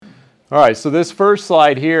All right, so this first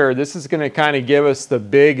slide here, this is going to kind of give us the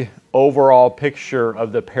big overall picture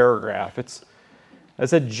of the paragraph. It's,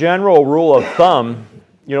 as a general rule of thumb,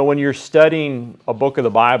 when you're studying a book of the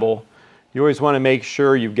Bible, you always want to make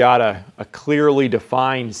sure you've got a clearly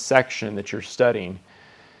defined section that you're studying.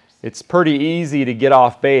 It's pretty easy to get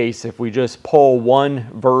off base if we just pull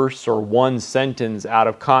one verse or one sentence out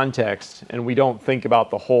of context and we don't think about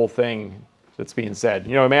the whole thing that's being said.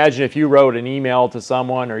 Imagine if you wrote an email to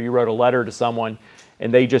someone or you wrote a letter to someone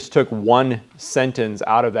and they just took one sentence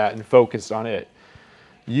out of that and focused on it.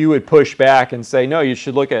 You would push back and say, no, you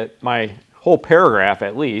should look at my whole paragraph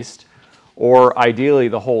at least, or ideally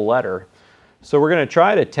the whole letter. So we're going to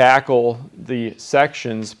try to tackle the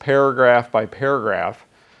sections paragraph by paragraph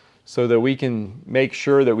so that we can make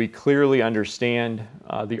sure that we clearly understand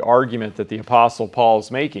the argument that the Apostle Paul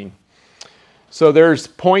is making. So there's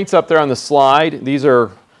points up there on the slide. These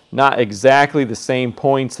are not exactly the same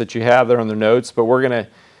points that you have there on the notes, but we're going to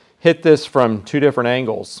hit this from two different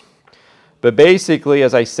angles. But basically,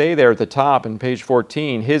 as I say there at the top in page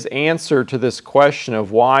 14, his answer to this question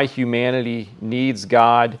of why humanity needs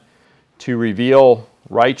God to reveal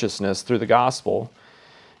righteousness through the gospel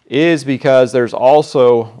is because there's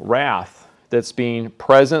also wrath that's being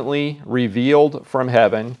presently revealed from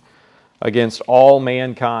heaven against all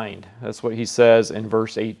mankind. That's what he says in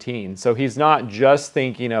verse 18. So he's not just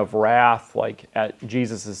thinking of wrath like at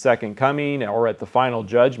Jesus' second coming or at the final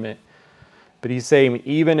judgment, but he's saying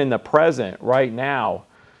even in the present, right now,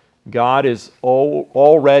 God is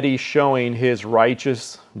already showing his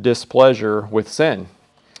righteous displeasure with sin.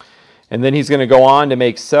 And then he's going to go on to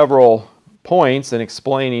make several points in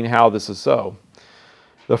explaining how this is so.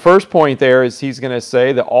 The first point there is he's going to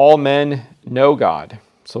say that all men know God.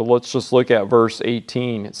 So let's just look at verse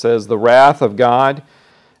 18. It says, "The wrath of God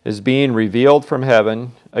is being revealed from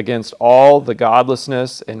heaven against all the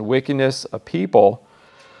godlessness and wickedness of people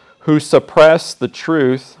who suppress the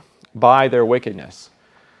truth by their wickedness."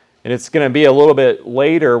 And it's going to be a little bit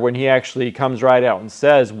later when he actually comes right out and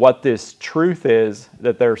says what this truth is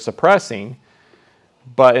that they're suppressing.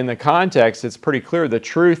 But in the context, it's pretty clear the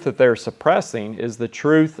truth that they're suppressing is the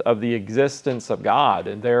truth of the existence of God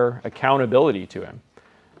and their accountability to him.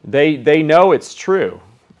 They know it's true.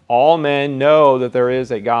 All men know that there is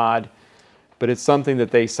a God, but it's something that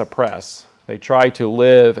they suppress. They try to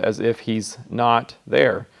live as if he's not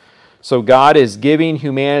there. So God is giving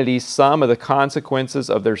humanity some of the consequences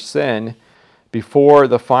of their sin before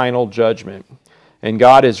the final judgment. And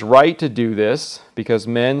God is right to do this because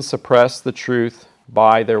men suppress the truth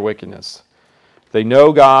by their wickedness. They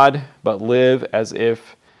know God, but live as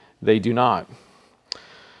if they do not.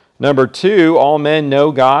 Number two, all men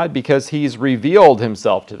know God because he's revealed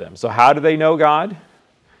himself to them. So how do they know God?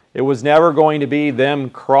 It was never going to be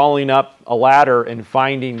them crawling up a ladder and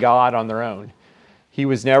finding God on their own. He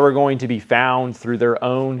was never going to be found through their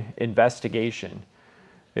own investigation.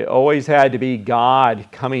 It always had to be God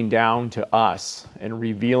coming down to us and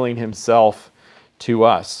revealing himself to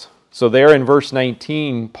us. So there in verse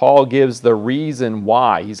 19, Paul gives the reason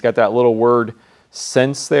why. He's got that little word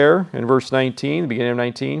since there in verse 19, the beginning of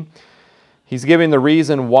 19. He's giving the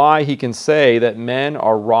reason why he can say that men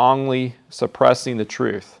are wrongly suppressing the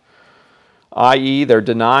truth, i.e., they're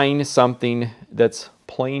denying something that's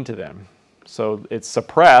plain to them. So it's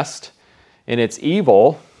suppressed, and it's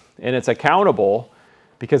evil, and it's accountable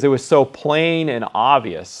because it was so plain and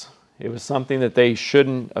obvious. It was something that they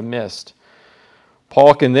shouldn't have missed.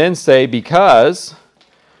 Paul can then say because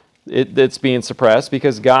it's being suppressed,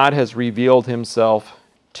 because God has revealed himself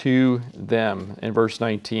to them in verse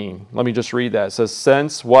 19. Let me just read that. It says,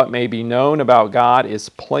 "Since what may be known about God is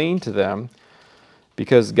plain to them,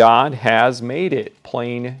 because God has made it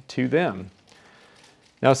plain to them."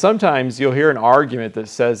 Now, sometimes you'll hear an argument that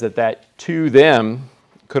says that to them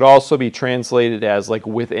could also be translated as like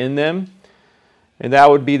within them. And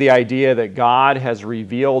that would be the idea that God has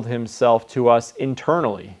revealed himself to us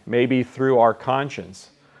internally, maybe through our conscience.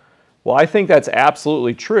 Well, I think that's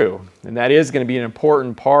absolutely true. And that is going to be an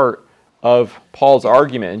important part of Paul's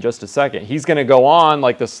argument in just a second. He's going to go on,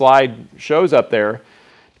 like the slide shows up there,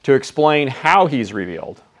 to explain how he's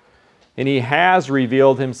revealed. And he has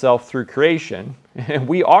revealed himself through creation. And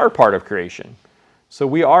we are part of creation. So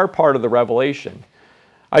we are part of the revelation.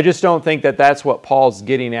 I just don't think that that's what Paul's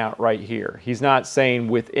getting at right here. He's not saying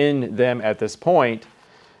within them at this point,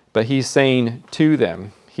 but he's saying to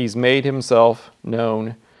them. He's made himself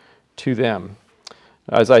known to them.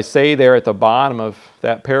 As I say there at the bottom of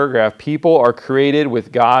that paragraph, people are created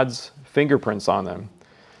with God's fingerprints on them.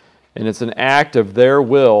 And it's an act of their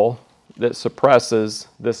will that suppresses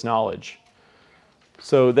this knowledge.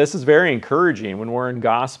 So this is very encouraging when we're in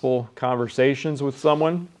gospel conversations with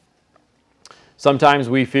someone. Sometimes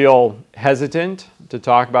we feel hesitant to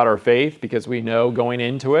talk about our faith because we know going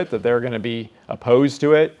into it that they're going to be opposed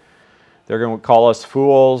to it. They're going to call us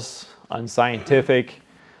fools, unscientific,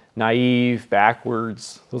 naive,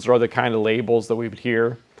 backwards. Those are the kind of labels that we would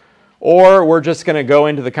hear. Or we're just going to go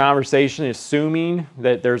into the conversation assuming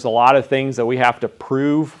that there's a lot of things that we have to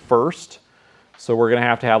prove first. So we're going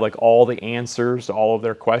to have like all the answers to all of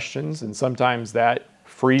their questions. And sometimes that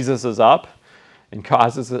freezes us up and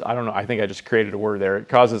causes, I don't know, I think I just created a word there. It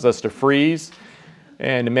causes us to freeze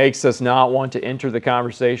and it makes us not want to enter the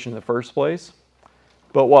conversation in the first place.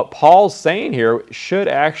 But what Paul's saying here should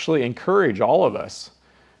actually encourage all of us.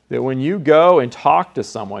 That when you go and talk to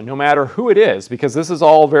someone, no matter who it is, because this is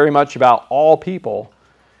all very much about all people,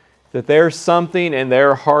 that there's something in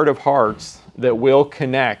their heart of hearts that will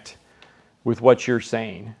connect with what you're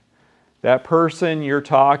saying. That person you're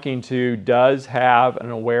talking to does have an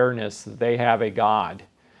awareness that they have a God,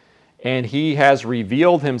 and He has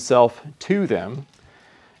revealed Himself to them.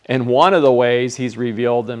 And one of the ways He's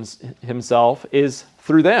revealed Himself is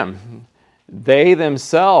through them. They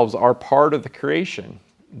themselves are part of the creation.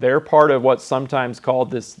 They're part of what's sometimes called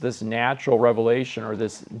this natural revelation or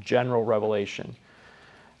this general revelation.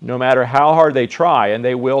 No matter how hard they try, and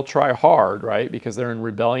they will try hard, right? Because they're in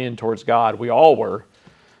rebellion towards God. We all were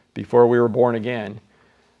before we were born again.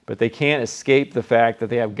 But they can't escape the fact that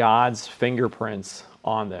they have God's fingerprints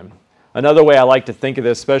on them. Another way I like to think of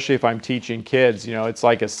this, especially if I'm teaching kids, it's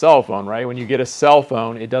like a cell phone, right? When you get a cell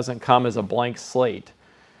phone, it doesn't come as a blank slate.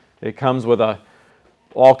 It comes with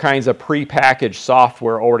all kinds of prepackaged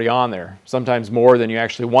software already on there, sometimes more than you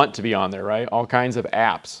actually want to be on there, right? All kinds of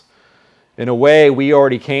apps. In a way, we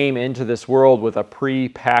already came into this world with a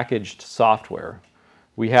prepackaged software.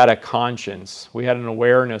 We had a conscience. We had an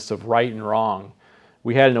awareness of right and wrong.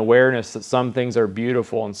 We had an awareness that some things are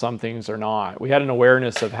beautiful and some things are not. We had an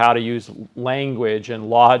awareness of how to use language and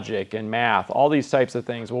logic and math, all these types of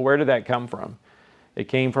things. Well, where did that come from? It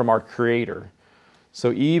came from our Creator.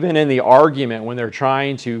 So even in the argument, when they're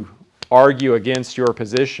trying to argue against your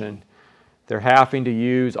position, they're having to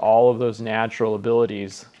use all of those natural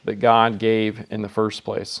abilities that God gave in the first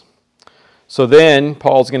place. So then,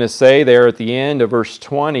 Paul's going to say there at the end of verse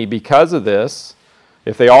 20, because of this,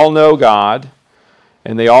 if they all know God,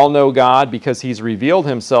 and they all know God because He's revealed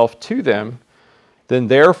Himself to them, then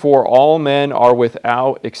therefore all men are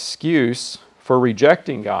without excuse for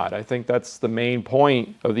rejecting God. I think that's the main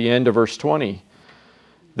point of the end of verse 20.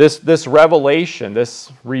 This revelation,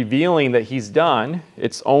 this revealing that He's done,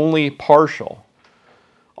 it's only partial.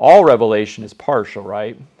 All revelation is partial,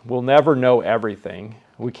 right? We'll never know everything.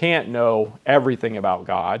 We can't know everything about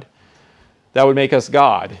God. That would make us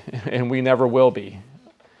God, and we never will be.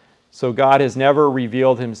 So God has never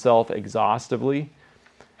revealed Himself exhaustively.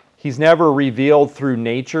 He's never revealed through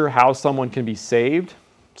nature how someone can be saved.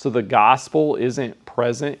 So the gospel isn't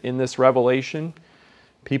present in this revelation.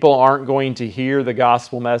 People aren't going to hear the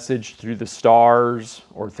gospel message through the stars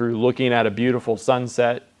or through looking at a beautiful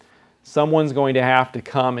sunset. Someone's going to have to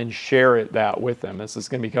come and share that with them. This is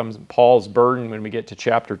going to become Paul's burden when we get to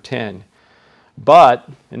chapter 10. But,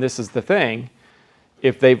 and this is the thing,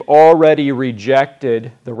 if they've already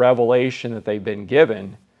rejected the revelation that they've been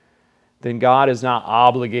given, then God is not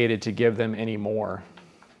obligated to give them any more.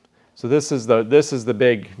 So this is the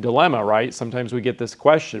big dilemma, right? Sometimes we get this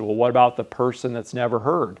question, well, what about the person that's never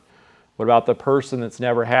heard? What about the person that's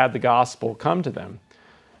never had the gospel come to them?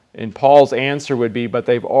 And Paul's answer would be, but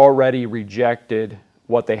they've already rejected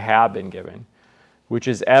what they have been given, which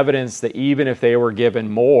is evidence that even if they were given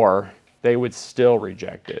more, they would still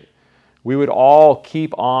reject it. We would all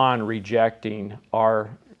keep on rejecting our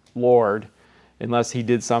Lord unless He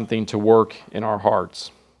did something to work in our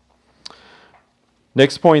hearts.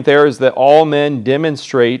 Next point there is that all men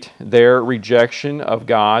demonstrate their rejection of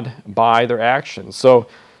God by their actions. So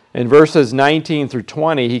in verses 19 through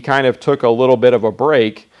 20, he kind of took a little bit of a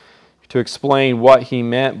break to explain what he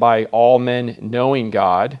meant by all men knowing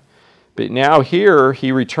God. But now here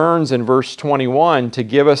he returns in verse 21 to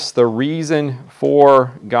give us the reason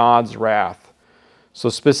for God's wrath. So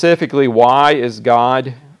specifically, why is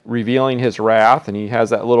God revealing His wrath? And he has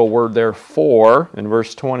that little word there, for, in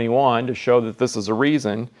verse 21 to show that this is a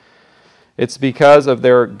reason. It's because of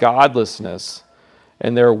their godlessness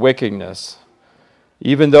and their wickedness.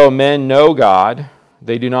 Even though men know God,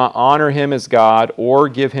 they do not honor Him as God or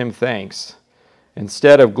give Him thanks.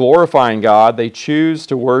 Instead of glorifying God, they choose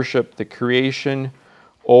to worship the creation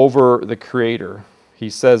over the Creator. He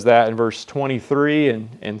says that in verse 23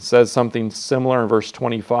 and says something similar in verse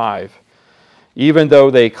 25. Even though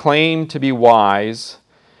they claim to be wise,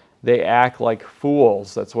 they act like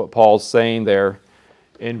fools. That's what Paul's saying there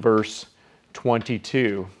in verse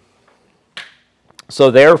 22.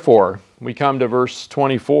 So therefore, we come to verse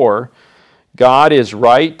 24. God is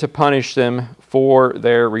right to punish them for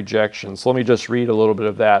their rejection. So let me just read a little bit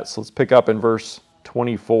of that. So let's pick up in verse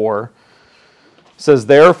 24. It says,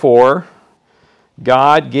 therefore,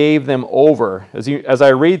 God gave them over. As I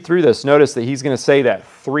read through this, notice that he's going to say that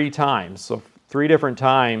 3 times. So 3 different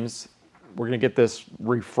times, we're going to get this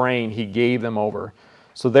refrain, he gave them over.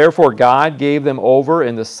 So therefore, God gave them over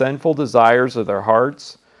in the sinful desires of their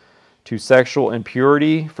hearts to sexual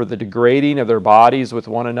impurity for the degrading of their bodies with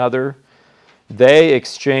one another. They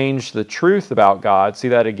exchanged the truth about God, see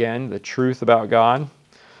that again, the truth about God,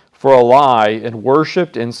 for a lie, and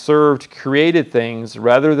worshipped and served created things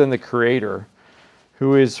rather than the Creator,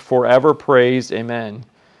 who is forever praised. Amen.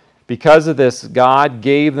 Because of this, God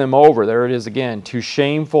gave them over, there it is again, to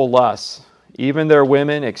shameful lusts. Even their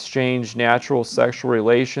women exchanged natural sexual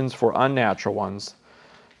relations for unnatural ones.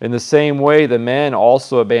 In the same way, the men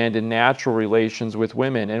also abandoned natural relations with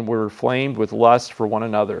women and were inflamed with lust for one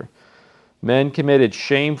another. Men committed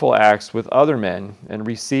shameful acts with other men and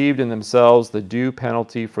received in themselves the due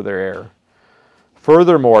penalty for their error.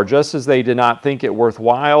 Furthermore, just as they did not think it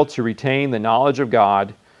worthwhile to retain the knowledge of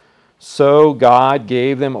God, so God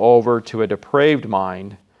gave them over to a depraved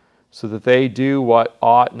mind, so that they do what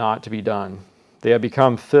ought not to be done. They have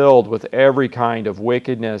become filled with every kind of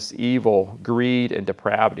wickedness, evil, greed, and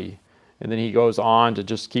depravity. And then he goes on to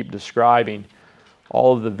just keep describing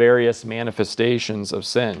all of the various manifestations of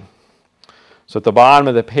sin. So at the bottom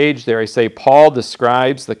of the page there, I say Paul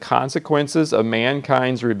describes the consequences of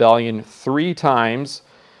mankind's rebellion 3 times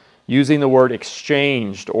using the word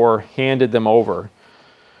exchanged or handed them over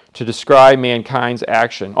to describe mankind's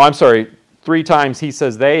action. 3 times he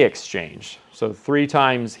says they exchanged. So 3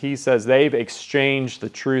 times he says they've exchanged the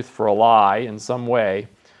truth for a lie in some way.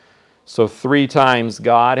 So 3 times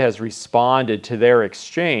God has responded to their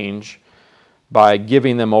exchange by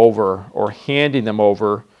giving them over or handing them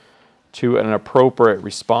over to an appropriate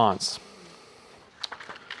response.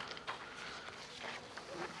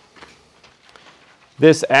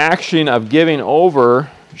 This action of giving over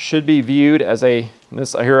should be viewed as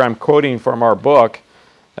here I'm quoting from our book,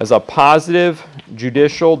 as a positive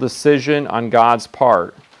judicial decision on God's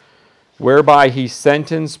part, whereby he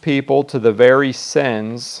sentenced people to the very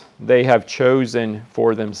sins they have chosen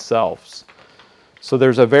for themselves. So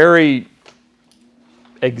there's a very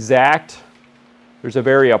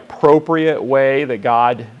appropriate way that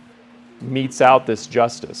God metes out this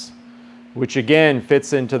justice, which again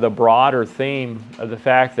fits into the broader theme of the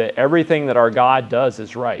fact that everything that our God does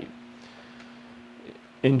is right.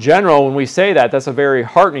 In general, when we say that, that's a very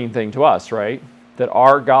heartening thing to us, right? That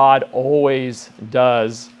our God always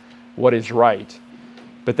does what is right.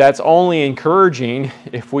 But that's only encouraging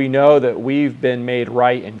if we know that we've been made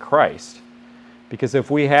right in Christ. Because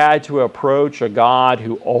if we had to approach a God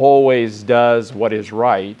who always does what is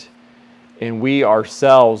right, and we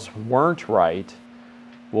ourselves weren't right,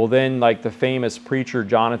 well then, like the famous preacher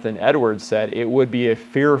Jonathan Edwards said, it would be a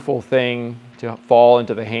fearful thing to fall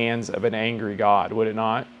into the hands of an angry God, would it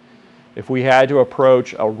not? If we had to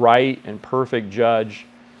approach a right and perfect judge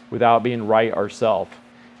without being right ourselves.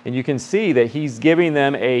 And you can see that he's giving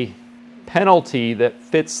them a penalty that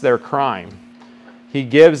fits their crime. He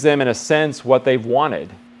gives them, in a sense, what they've wanted.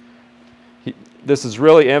 This is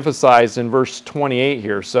really emphasized in verse 28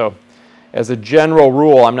 here. So, as a general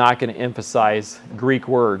rule, I'm not going to emphasize Greek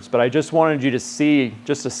words, but I just wanted you to see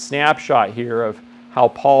just a snapshot here of how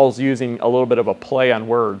Paul's using a little bit of a play on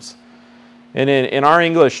words. And in our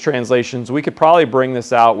English translations, we could probably bring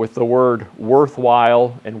this out with the word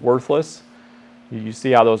worthwhile and worthless. You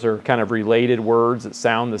see how those are kind of related words that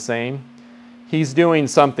sound the same? He's doing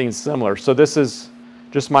something similar. So this is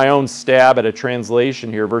just my own stab at a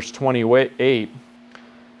translation here, verse 28.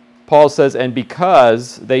 Paul says, and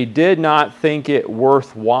because they did not think it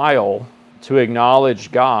worthwhile to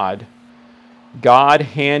acknowledge God, God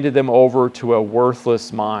handed them over to a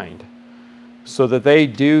worthless mind, so that they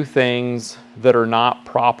do things that are not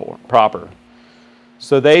proper.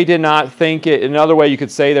 So they did not think it, another way you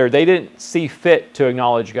could say there, they didn't see fit to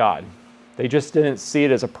acknowledge God. They just didn't see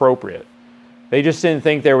it as appropriate. They just didn't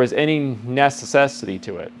think there was any necessity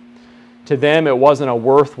to it. To them, it wasn't a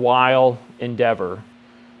worthwhile endeavor.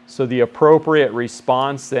 So the appropriate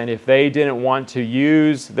response then, if they didn't want to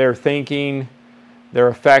use their thinking, their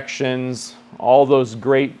affections, all those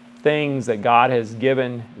great things that God has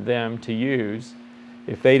given them to use,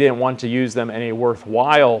 if they didn't want to use them in a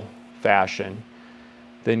worthwhile fashion,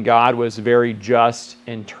 then God was very just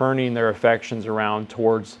in turning their affections around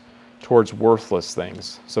towards worthless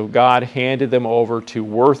things. So God handed them over to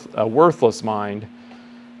a worthless mind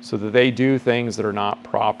so that they do things that are not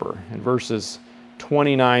proper. In verses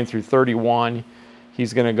 29 through 31,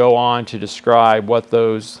 he's going to go on to describe what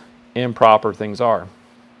those improper things are.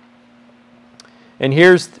 And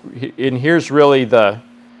here's really the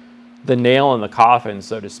nail in the coffin,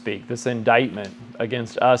 so to speak, this indictment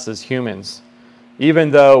against us as humans.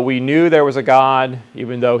 Even though we knew there was a God,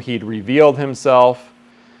 even though he'd revealed himself,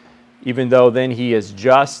 even though then he is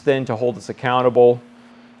just then to hold us accountable,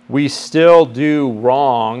 we still do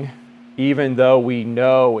wrong even though we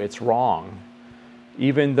know it's wrong,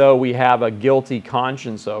 even though we have a guilty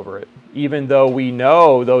conscience over it, even though we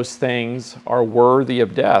know those things are worthy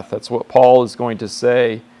of death. That's what Paul is going to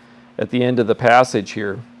say at the end of the passage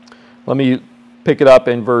here. Let me pick it up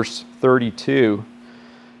in verse 32.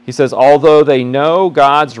 He says, although they know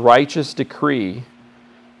God's righteous decree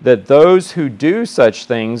that those who do such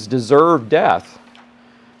things deserve death,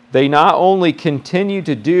 they not only continue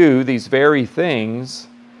to do these very things,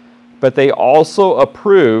 but they also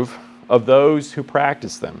approve of those who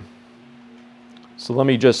practice them. So let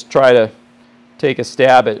me just try to take a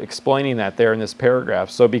stab at explaining that there in this paragraph.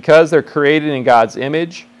 So because they're created in God's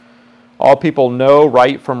image, all people know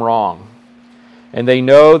right from wrong, and they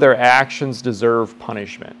know their actions deserve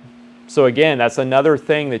punishment. So again, that's another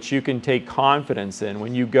thing that you can take confidence in.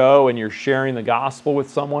 When you go and you're sharing the gospel with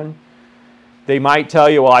someone, they might tell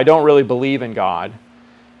you, well, I don't really believe in God.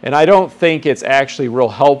 And I don't think it's actually real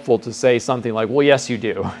helpful to say something like, well, yes, you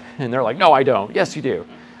do. And they're like, no, I don't. Yes, you do.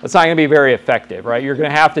 That's not going to be very effective, right? You're going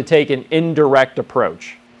to have to take an indirect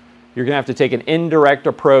approach. You're going to have to take an indirect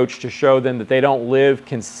approach to show them that they don't live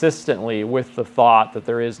consistently with the thought that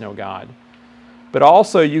there is no God. But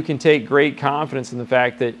also you can take great confidence in the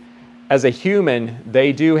fact that as a human,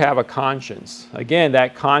 they do have a conscience. Again,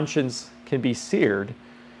 that conscience can be seared.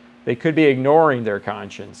 They could be ignoring their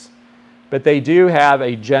conscience. But they do have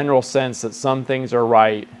a general sense that some things are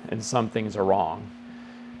right and some things are wrong.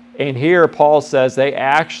 And here Paul says they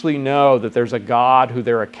actually know that there's a God who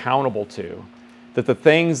they're accountable to, that the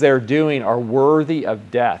things they're doing are worthy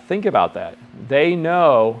of death. Think about that. They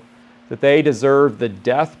know that they deserve the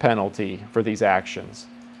death penalty for these actions.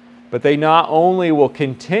 But they not only will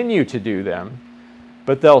continue to do them,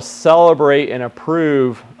 but they'll celebrate and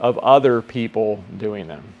approve of other people doing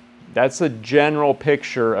them. That's a general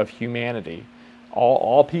picture of humanity,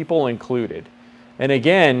 all people included. And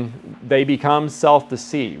again, they become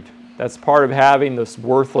self-deceived. That's part of having this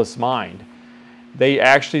worthless mind. They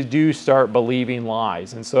actually do start believing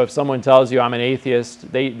lies. And so if someone tells you I'm an atheist,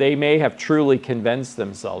 they may have truly convinced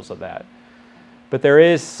themselves of that. But there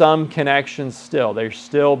is some connection still. They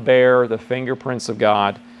still bear the fingerprints of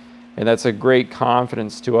God. And that's a great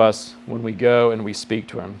confidence to us when we go and we speak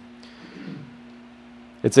to him.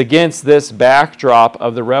 It's against this backdrop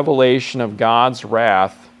of the revelation of God's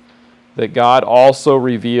wrath that God also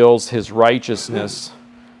reveals his righteousness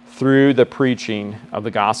through the preaching of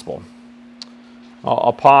the gospel.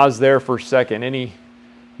 I'll pause there for a second.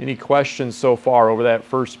 Any questions so far over that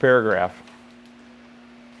first paragraph?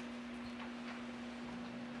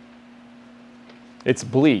 It's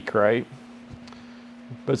bleak, right?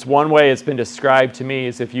 But it's one way it's been described to me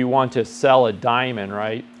is if you want to sell a diamond,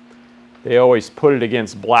 right? They always put it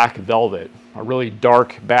against black velvet, a really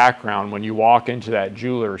dark background when you walk into that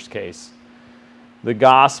jeweler's case. The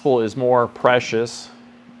gospel is more precious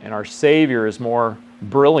and our Savior is more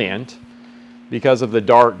brilliant because of the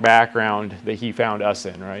dark background that he found us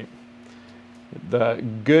in, right? The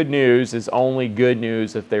good news is only good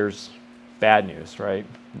news if there's bad news, right?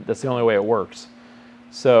 That's the only way it works.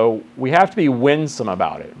 So we have to be winsome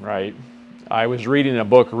about it, right? I was reading a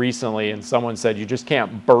book recently and someone said you just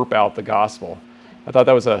can't burp out the gospel. I thought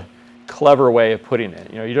that was a clever way of putting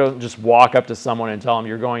it. You don't just walk up to someone and tell them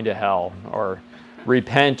you're going to hell or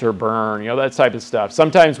repent or burn, that type of stuff.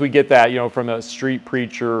 Sometimes we get that, from a street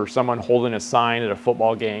preacher or someone holding a sign at a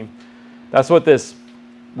football game. That's what this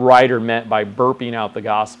writer meant by burping out the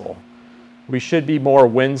gospel. We should be more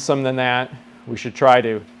winsome than that. We should try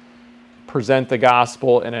to present the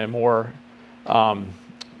gospel in a more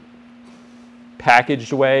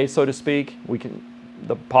packaged way, so to speak.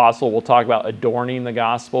 The apostle will talk about adorning the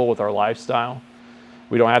gospel with our lifestyle.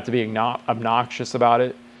 We don't have to be obnoxious about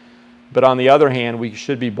it. But on the other hand, we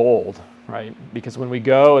should be bold, right? Because when we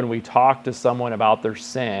go and we talk to someone about their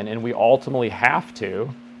sin, and we ultimately have to,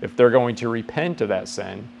 if they're going to repent of that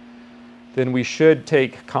sin, then we should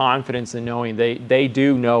take confidence in knowing they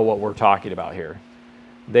do know what we're talking about here.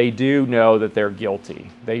 They do know that they're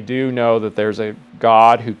guilty. They do know that there's a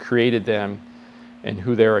God who created them and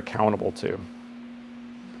who they're accountable to.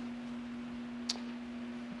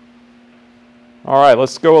 All right,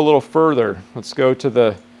 let's go a little further. Let's go to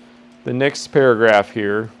the next paragraph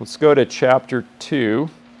here. Let's go to chapter 2.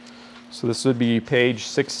 So this would be page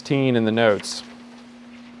 16 in the notes.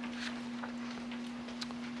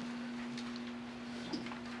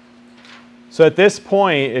 So at this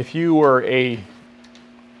point, if you were a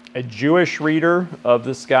Jewish reader of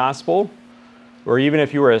this gospel, or even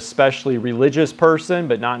if you were an especially religious person,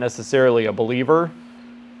 but not necessarily a believer,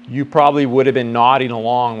 you probably would have been nodding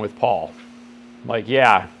along with Paul. Like,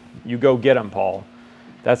 yeah, you go get them, Paul.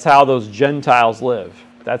 That's how those Gentiles live.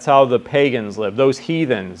 That's how the pagans live, those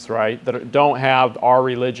heathens, right, that don't have our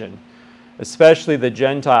religion. Especially the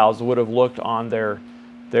Gentiles would have looked on the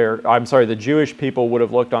Jewish people would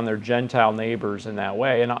have looked on their Gentile neighbors in that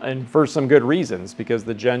way, and for some good reasons, because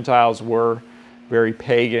the Gentiles were very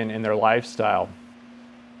pagan in their lifestyle.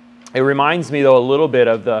 It reminds me, though, a little bit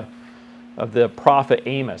of the prophet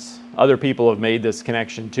Amos. Other people have made this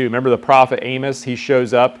connection too. Remember the prophet Amos? He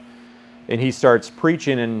shows up and he starts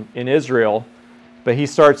preaching in Israel, but he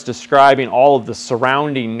starts describing all of the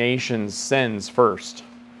surrounding nations' sins first.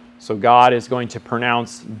 So God is going to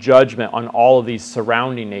pronounce judgment on all of these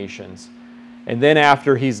surrounding nations. And then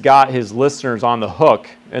after he's got his listeners on the hook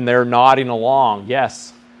and they're nodding along,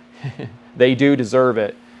 yes, they do deserve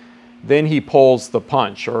it, then he pulls the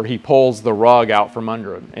punch, or he pulls the rug out from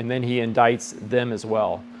under him, and then he indicts them as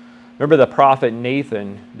well. Remember, the prophet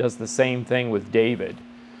Nathan does the same thing with David.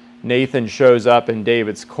 Nathan shows up in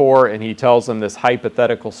David's court and he tells him this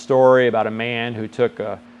hypothetical story about a man who took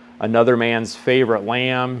another man's favorite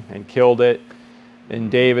lamb and killed it. And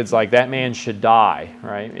David's like, that man should die,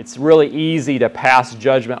 right? It's really easy to pass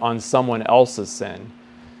judgment on someone else's sin.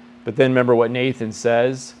 But then remember what Nathan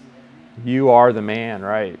says, you are the man,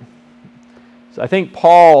 right? So I think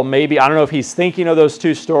Paul, maybe, I don't know if he's thinking of those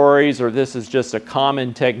two stories or this is just a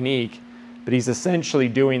common technique, but he's essentially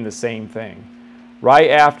doing the same thing.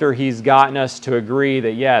 Right after he's gotten us to agree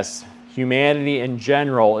that, yes, humanity in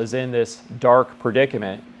general is in this dark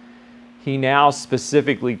predicament, he now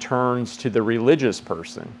specifically turns to the religious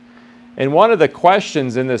person. And one of the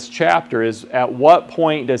questions in this chapter is, at what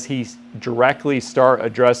point does he directly start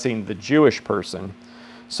addressing the Jewish person?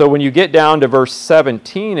 So when you get down to verse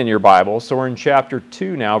 17 in your Bible, so we're in chapter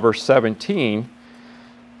 2 now, verse 17,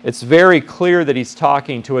 it's very clear that he's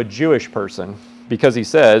talking to a Jewish person, because he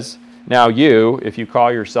says, now you, if you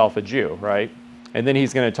call yourself a Jew, right? And then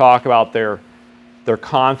he's going to talk about their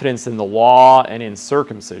confidence in the law and in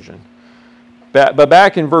circumcision. But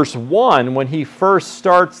back in verse 1, when he first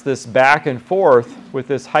starts this back and forth with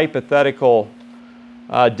this hypothetical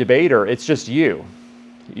debater, it's just you.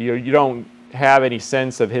 You don't have any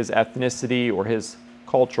sense of his ethnicity or his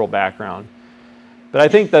cultural background. But I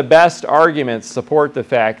think the best arguments support the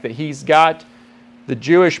fact that he's got the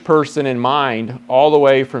Jewish person in mind all the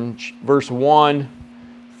way from verse 1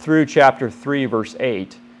 through chapter 3, verse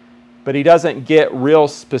 8. But he doesn't get real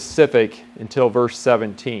specific until verse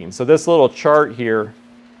 17. So this little chart here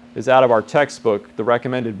is out of our textbook, the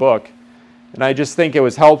recommended book. And I just think it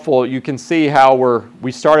was helpful. You can see how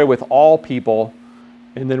we started with all people,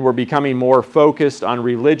 and then we're becoming more focused on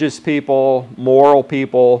religious people, moral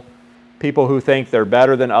people, people who think they're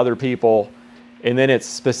better than other people. And then it's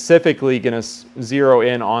specifically going to zero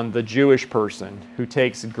in on the Jewish person who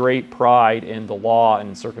takes great pride in the law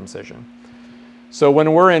and circumcision. So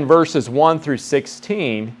when we're in verses 1 through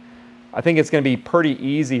 16, I think it's going to be pretty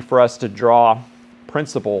easy for us to draw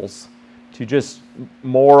principles to just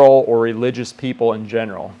moral or religious people in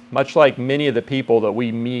general, much like many of the people that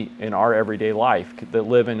we meet in our everyday life that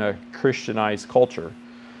live in a Christianized culture.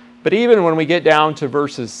 But even when we get down to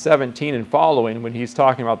verses 17 and following, when he's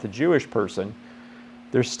talking about the Jewish person,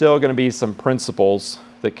 there's still going to be some principles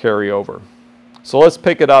that carry over. So let's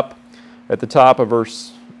pick it up at the top of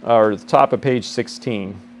the top of page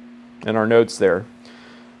 16 in our notes there.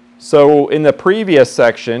 So in the previous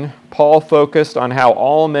section, Paul focused on how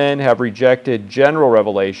all men have rejected general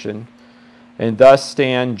revelation and thus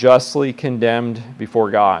stand justly condemned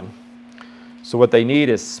before God. So what they need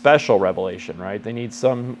is special revelation, right? They need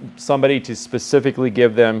somebody to specifically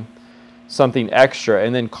give them something extra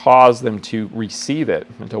and then cause them to receive it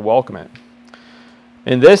and to welcome it.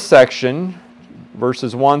 In this section,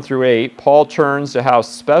 verses 1 through 8, Paul turns to how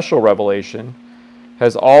special revelation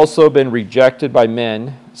has also been rejected by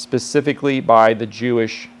men, specifically by the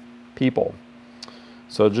Jewish people.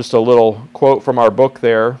 So just a little quote from our book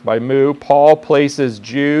there by Moo. Paul places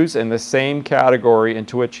Jews in the same category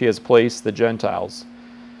into which he has placed the Gentiles,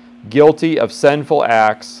 guilty of sinful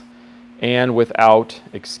acts and without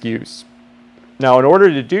excuse. Now, in order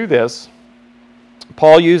to do this,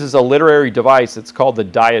 Paul uses a literary device. It's called the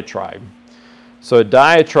diatribe. So a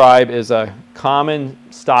diatribe is a common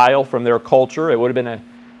style from their culture. It would have been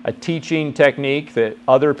a teaching technique that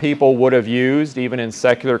other people would have used, even in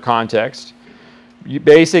secular context.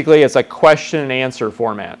 Basically, it's a question and answer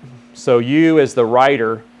format. So you, as the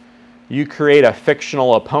writer, you create a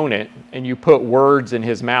fictional opponent and you put words in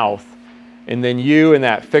his mouth, and then you and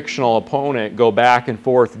that fictional opponent go back and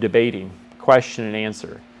forth debating, question and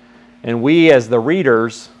answer. And we, as the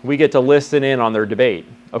readers, we get to listen in on their debate.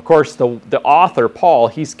 Of course, the author, Paul,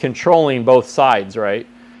 he's controlling both sides, right?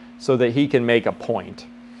 So that he can make a point.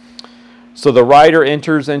 So the writer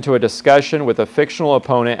enters into a discussion with a fictional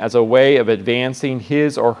opponent as a way of advancing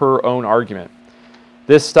his or her own argument.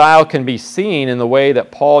 This style can be seen in the way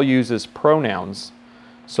that Paul uses pronouns.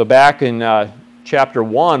 So back in chapter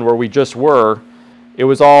 1, where we just were, it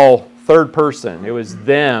was all third person. It was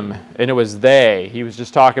them and it was they. He was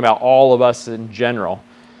just talking about all of us in general.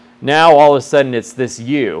 Now all of a sudden it's this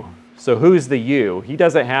you. So who's the you? He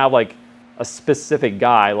doesn't have like a specific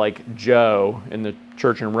guy like Joe in the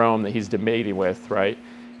church in Rome that he's debating with, right?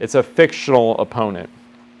 It's a fictional opponent.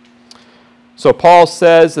 So Paul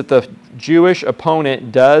says that the Jewish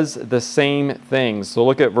opponent does the same things. So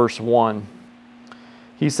look at verse 1.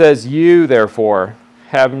 He says, "You, therefore,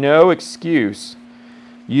 have no excuse,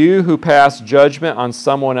 you who pass judgment on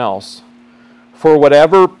someone else. For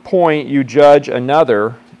whatever point you judge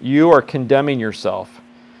another, you are condemning yourself,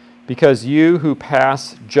 because you who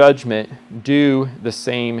pass judgment do the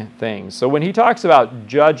same things." So when he talks about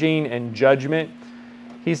judging and judgment,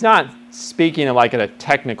 he's not speaking in a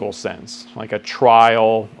technical sense, like a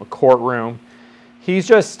trial, a courtroom. He's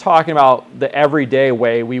just talking about the everyday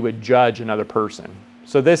way we would judge another person.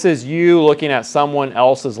 So this is you looking at someone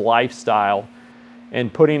else's lifestyle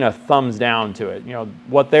and putting a thumbs down to it. You know,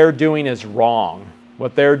 what they're doing is wrong.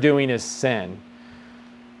 What they're doing is sin.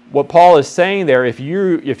 What Paul is saying there, if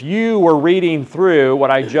you were reading through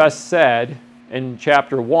what I just said in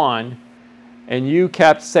chapter 1, and you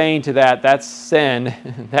kept saying to that, that's sin,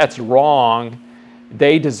 that's wrong,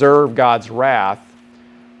 they deserve God's wrath.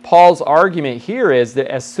 Paul's argument here is that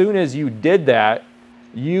as soon as you did that,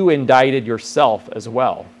 you indicted yourself as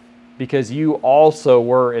well, because you also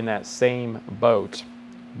were in that same boat.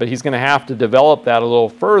 But he's going to have to develop that a little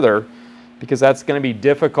further, because that's going to be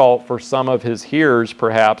difficult for some of his hearers,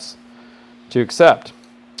 perhaps, to accept.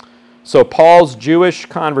 So Paul's Jewish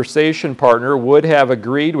conversation partner would have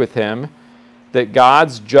agreed with him that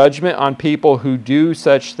God's judgment on people who do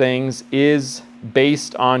such things is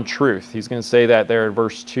based on truth. He's going to say that there in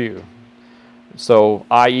verse 2. So,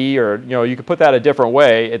 i.e., or you could put that a different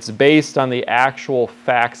way, it's based on the actual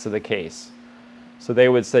facts of the case. So they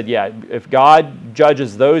would say, yeah, if God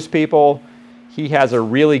judges those people, he has a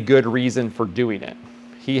really good reason for doing it.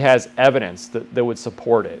 He has evidence that would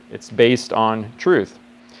support it. It's based on truth.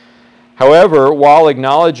 However, while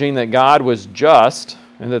acknowledging that God was just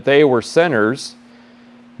and that they were sinners,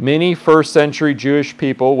 many first century Jewish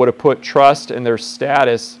people would have put trust in their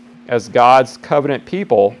status as God's covenant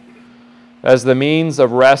people as the means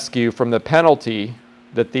of rescue from the penalty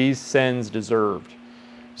that these sins deserved.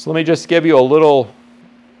 So let me just give you a little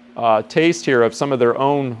taste here of some of their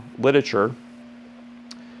own literature.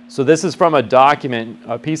 So this is from a document,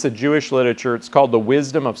 a piece of Jewish literature. It's called the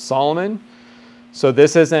Wisdom of Solomon. So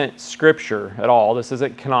this isn't scripture at all. This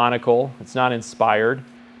isn't canonical. It's not inspired.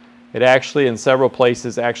 It actually, in several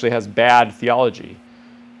places, actually has bad theology.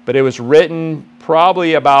 But it was written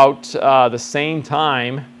probably about the same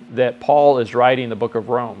time that Paul is writing the book of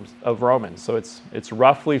Romans. So it's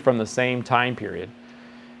roughly from the same time period.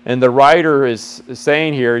 And the writer is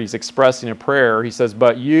saying here, he's expressing a prayer. He says,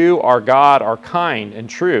 "But you, our God, are kind and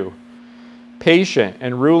true, patient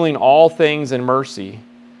and ruling all things in mercy.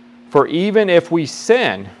 For even if we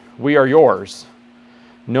sin, we are yours,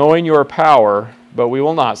 knowing your power, but we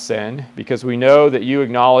will not sin, because we know that you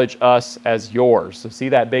acknowledge us as yours." So see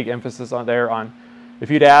that big emphasis on there on, if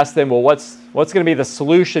you'd ask them, well, what's going to be the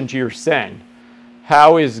solution to your sin?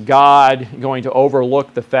 How is God going to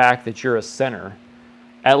overlook the fact that you're a sinner?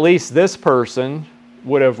 At least this person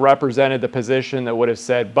would have represented the position that would have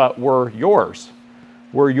said, but we're yours.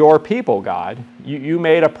 We're your people, God. You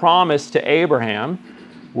made a promise to Abraham.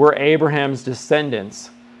 We're Abraham's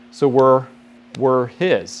descendants, so we're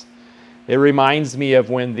his. It reminds me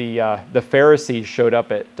of when the Pharisees showed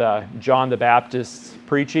up at John the Baptist's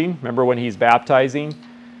preaching. Remember when he's baptizing?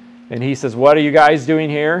 And he says, "What are you guys doing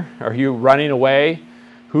here? Are you running away?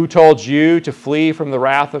 Who told you to flee from the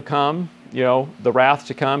wrath of come? The wrath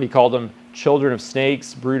to come." He called them children of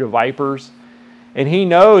snakes, brood of vipers. And he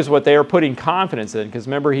knows what they are putting confidence in, because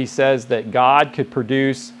remember he says that God could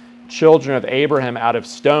produce children of Abraham out of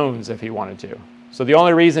stones if he wanted to. So the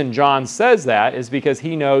only reason John says that is because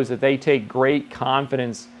he knows that they take great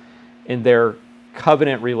confidence in their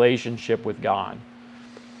covenant relationship with God.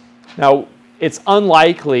 Now, it's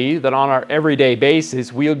unlikely that on our everyday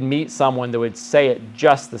basis we would meet someone that would say it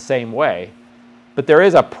just the same way. But there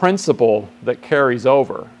is a principle that carries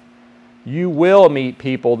over. You will meet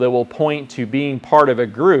people that will point to being part of a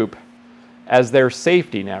group as their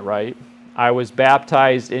safety net, right? I was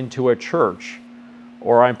baptized into a church,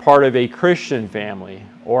 or I'm part of a Christian family,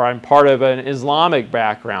 or I'm part of an Islamic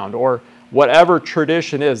background, or whatever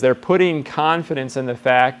tradition is. They're putting confidence in the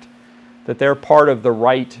fact that they're part of the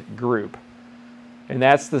right group. And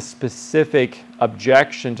that's the specific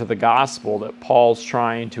objection to the gospel that Paul's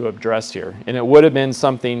trying to address here. And it would have been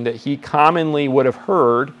something that he commonly would have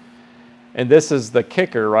heard, and this is the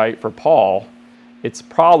kicker, right, for Paul. It's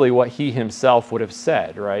probably what he himself would have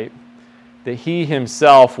said, right? That he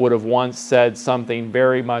himself would have once said something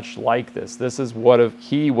very much like this. This is what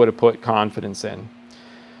he would have put confidence in.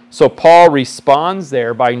 So Paul responds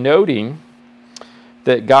there by noting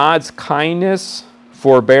that God's kindness,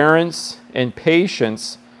 forbearance, and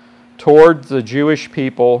patience toward the Jewish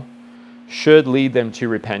people should lead them to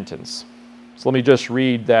repentance. So let me just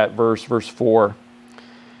read that verse 4.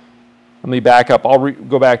 Let me back up. I'll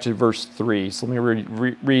go back to verse 3. So let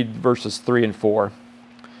me read verses 3 and 4.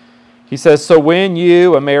 He says, "So when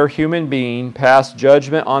you, a mere human being, pass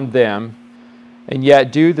judgment on them, and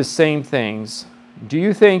yet do the same things, do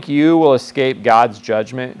you think you will escape God's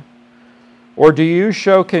judgment? Or do you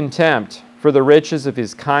show contempt for the riches of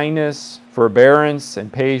his kindness, forbearance,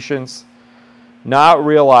 and patience, not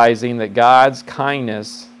realizing that God's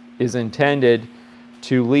kindness is intended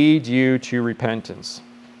to lead you to repentance?"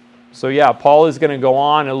 So yeah, Paul is going to go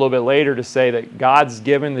on a little bit later to say that God's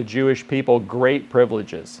given the Jewish people great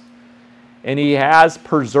privileges, and he has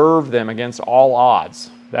preserved them against all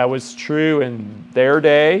odds. That was true in their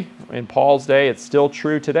day, in Paul's day. It's still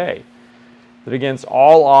true today. That against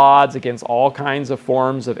all odds, against all kinds of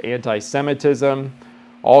forms of anti-Semitism,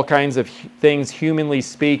 all kinds of things humanly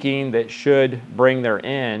speaking that should bring their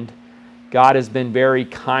end, God has been very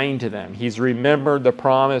kind to them. He's remembered the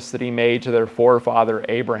promise that he made to their forefather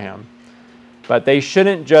Abraham. But they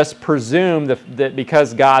shouldn't just presume that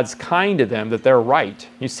because God's kind to them that they're right.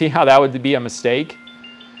 You see how that would be a mistake?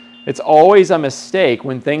 It's always a mistake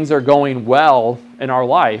when things are going well in our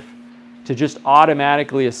life to just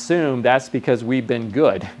automatically assume that's because we've been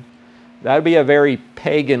good. That would be a very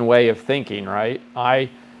pagan way of thinking, right? I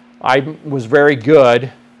was very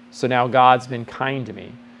good, so now God's been kind to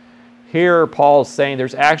me. Here, Paul is saying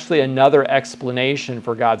there's actually another explanation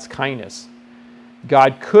for God's kindness.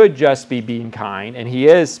 God could just be being kind, and he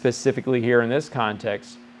is specifically here in this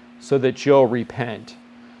context, so that you'll repent.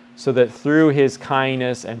 So that through his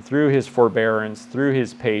kindness and through his forbearance, through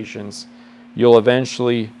his patience, you'll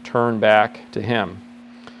eventually turn back to him.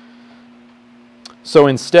 So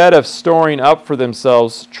instead of storing up for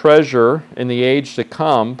themselves treasure in the age to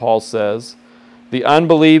come, Paul says, the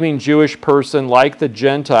unbelieving Jewish person, like the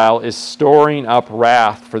Gentile, is storing up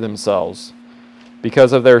wrath for themselves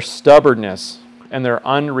because of their stubbornness and their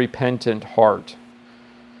unrepentant heart.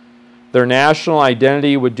 Their national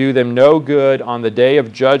identity would do them no good on the day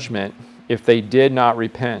of judgment if they did not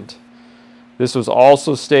repent. This was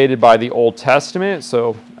also stated by the Old Testament.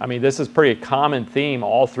 So, this is pretty a common theme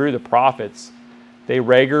all through the prophets. They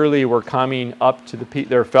regularly were coming up to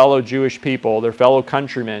their fellow Jewish people, their fellow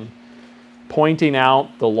countrymen, pointing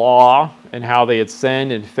out the law and how they had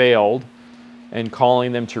sinned and failed and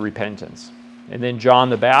calling them to repentance. And then John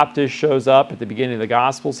the Baptist shows up at the beginning of the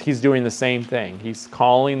Gospels. He's doing the same thing. He's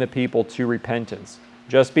calling the people to repentance.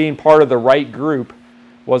 Just being part of the right group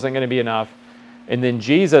wasn't going to be enough. And then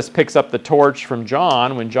Jesus picks up the torch from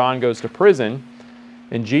John when John goes to prison,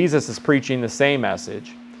 and Jesus is preaching the same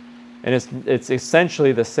message. And it's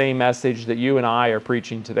essentially the same message that you and I are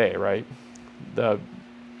preaching today, right? The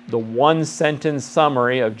one-sentence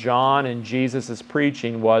summary of John and Jesus'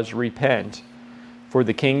 preaching was, repent, for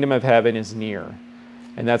the kingdom of heaven is near.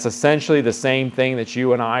 And that's essentially the same thing that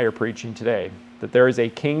you and I are preaching today. That there is a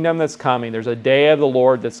kingdom that's coming. There's a day of the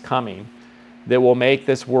Lord that's coming that will make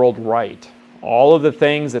this world right. All of the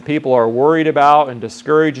things that people are worried about and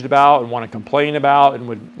discouraged about and want to complain about and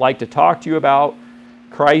would like to talk to you about,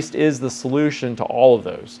 Christ is the solution to all of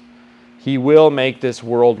those. He will make this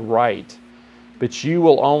world right. But you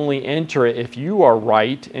will only enter it if you are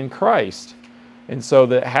right in Christ. And so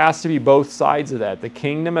there has to be both sides of that. The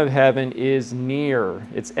kingdom of heaven is near.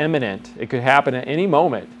 It's imminent. It could happen at any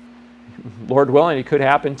moment. Lord willing, it could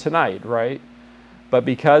happen tonight, right? But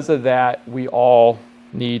because of that, we all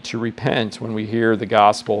need to repent when we hear the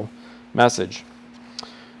gospel message.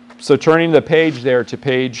 So turning the page there to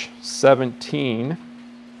page 17.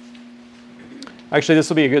 Actually, this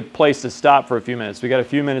will be a good place to stop for a few minutes. We got a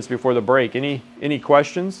few minutes before the break. Any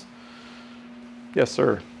questions? Yes,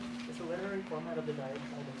 sir. Is the literary format of the diatribe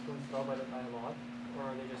influenced all by the dialogue, or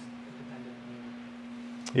are they just independent?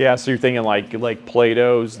 Yeah, so you're thinking like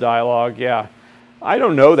Plato's dialogue? Yeah. I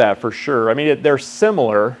don't know that for sure. I mean, they're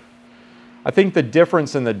similar. I think the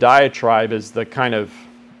difference in the diatribe is the kind of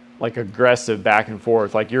like aggressive back and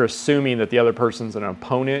forth. Like you're assuming that the other person's an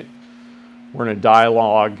opponent. We're in a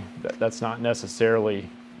dialogue. That's not necessarily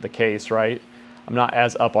the case, right? I'm not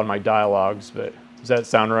as up on my dialogues, but does that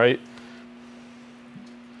sound right?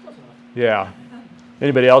 Yeah.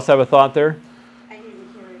 Anybody else have a thought there? I didn't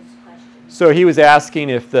hear his question. So he was asking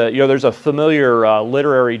if there's a familiar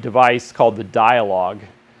literary device called the dialogue.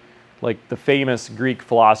 Like the famous Greek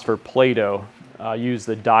philosopher Plato used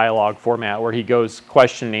the dialogue format where he goes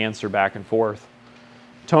question and answer back and forth.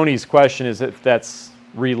 Tony's question is if that's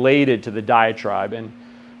related to the diatribe, and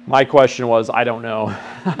my question was, I don't know.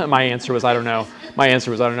 My answer was, I don't know. My answer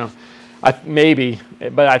was, I don't know. Maybe,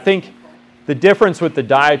 but I think the difference with the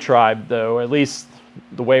diatribe, though, at least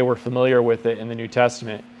the way we're familiar with it in the New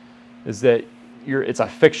Testament, is that it's a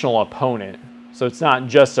fictional opponent. So it's not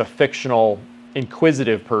just a fictional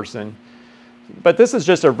inquisitive person. But this is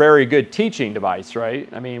just a very good teaching device, right?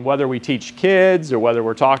 I mean, whether we teach kids or whether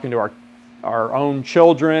we're talking to our own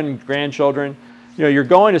children, grandchildren, you're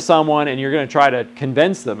going to someone and you're going to try to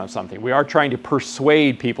convince them of something. We are trying to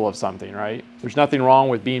persuade people of something, right? There's nothing wrong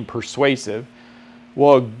with being persuasive.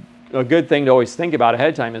 Well, a good thing to always think about ahead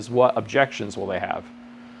of time is what objections will they have,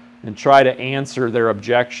 and try to answer their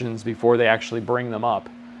objections before they actually bring them up.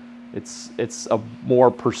 It's a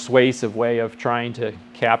more persuasive way of trying to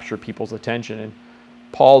capture people's attention, and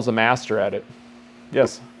Paul's a master at it.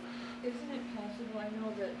 Yes? Isn't it possible, I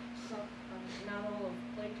know that not all of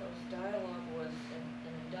Plato's dialogue was an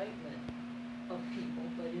indictment of people,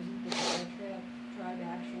 but isn't the diatribe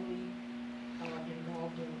actually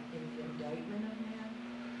involved in the indictment of man?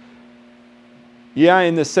 Yeah,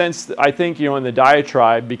 in the sense that I think, in the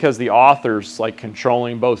diatribe, because the author's like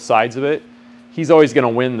controlling both sides of it, he's always going to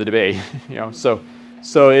win the debate,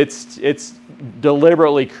 So it's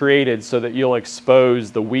deliberately created so that you'll expose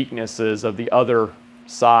the weaknesses of the other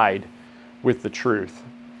side with the truth.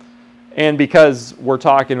 And because we're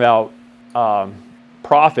talking about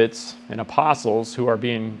prophets and apostles who are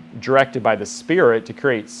being directed by the Spirit to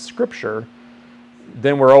create Scripture,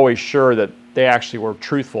 then we're always sure that they actually were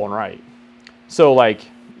truthful and right. So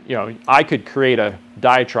I could create a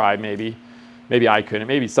diatribe maybe I couldn't.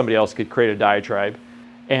 Maybe somebody else could create a diatribe,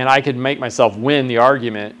 and I could make myself win the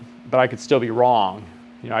argument, but I could still be wrong.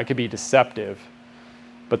 I could be deceptive.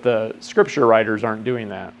 But the Scripture writers aren't doing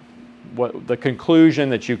that. What the conclusion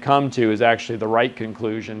that you come to is actually the right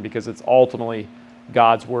conclusion because it's ultimately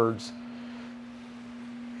God's words.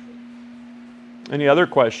 Any other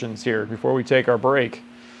questions here before we take our break?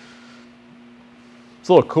 It's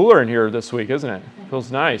a little cooler in here this week, isn't it? Feels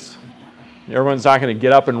nice. Everyone's not going to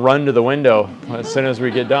get up and run to the window as soon as we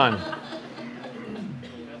get done.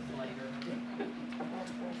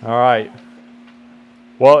 All right.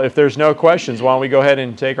 Well, if there's no questions, why don't we go ahead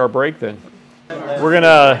and take our break then? We're going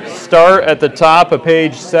to start at the top of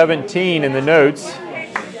page 17 in the notes.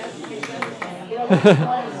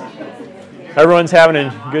 Everyone's having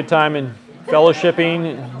a good time in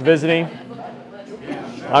fellowshipping, visiting.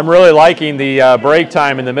 I'm really liking the break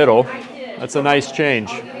time in the middle. That's a nice change.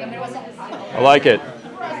 I like it.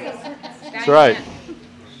 That's right.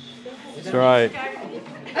 That's right.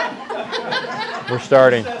 We're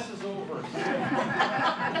starting.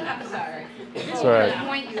 That's all right.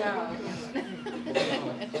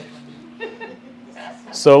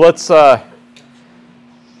 So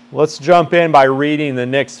let's jump in by reading the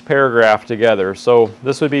next paragraph together. So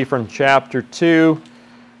this would be from chapter 2.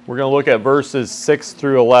 We're going to look at verses 6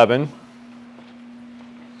 through 11.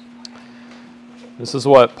 This is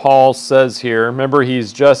what Paul says here. Remember,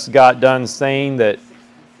 he's just got done saying that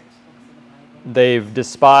they've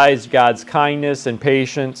despised God's kindness and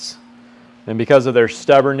patience, and because of their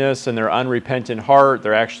stubbornness and their unrepentant heart,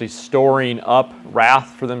 they're actually storing up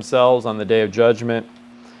wrath for themselves on the day of judgment.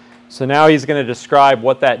 So now he's going to describe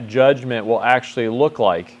what that judgment will actually look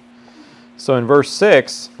like. So in verse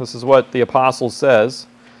 6, this is what the apostle says: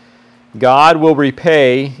 God will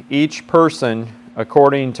repay each person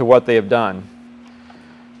according to what they have done.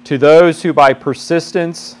 To those who by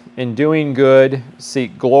persistence in doing good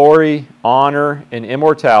seek glory, honor, and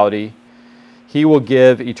immortality, he will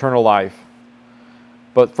give eternal life.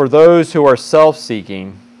 But for those who are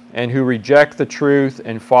self-seeking and who reject the truth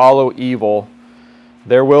and follow evil,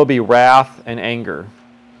 there will be wrath and anger.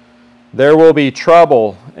 There will be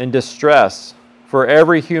trouble and distress for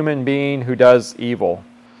every human being who does evil,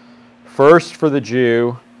 first for the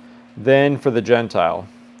Jew, then for the Gentile.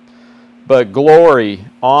 But glory,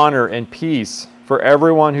 honor, and peace for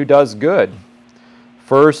everyone who does good,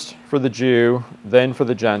 first for the Jew, then for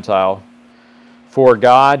the Gentile. For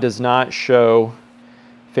God does not show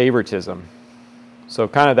favoritism. So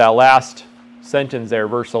kind of that last sentence there,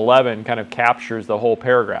 verse 11, kind of captures the whole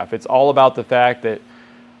paragraph. It's all about the fact that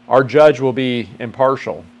our judge will be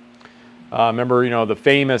impartial. Remember, the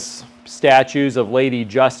famous statues of Lady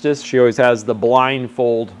Justice. She always has the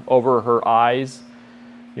blindfold over her eyes.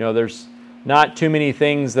 There's not too many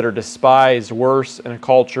things that are despised worse in a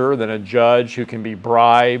culture than a judge who can be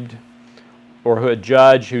bribed, or a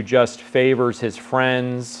judge who just favors his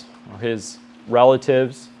friends or his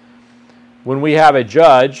relatives. When we have a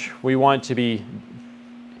judge, we want him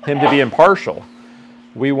to be impartial.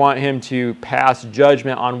 We want him to pass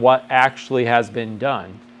judgment on what actually has been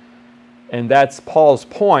done. And that's Paul's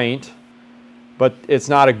point, but it's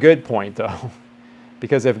not a good point, though.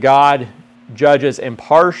 Because if God judges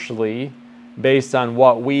impartially based on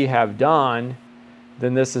what we have done,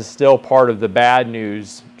 then this is still part of the bad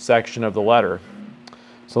news section of the letter.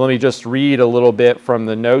 So let me just read a little bit from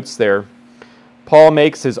the notes there. Paul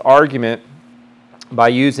makes his argument by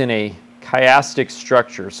using a chiastic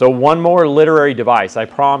structure. So one more literary device. I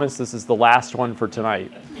promise this is the last one for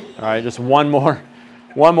tonight. All right, just one more.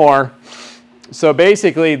 So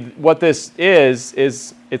basically what this is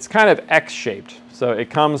it's kind of X-shaped. So it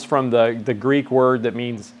comes from the Greek word that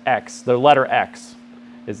means X. The letter X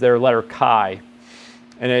is their letter chi.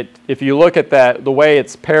 And if you look at the way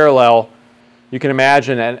it's parallel, you can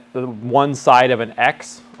imagine one side of an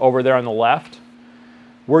X over there on the left.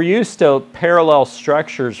 We're used to parallel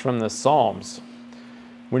structures from the Psalms.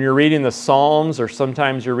 When you're reading the Psalms, or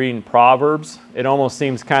sometimes you're reading Proverbs, it almost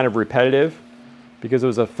seems kind of repetitive because it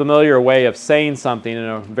was a familiar way of saying something in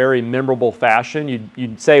a very memorable fashion.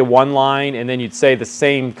 You'd say one line and then you'd say the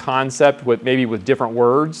same concept maybe with different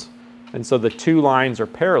words. And so the two lines are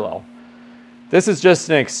parallel. This is just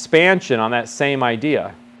an expansion on that same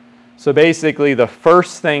idea. So basically the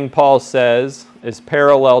first thing Paul says is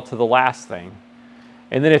parallel to the last thing.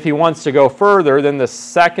 And then if he wants to go further, then the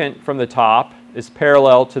second from the top is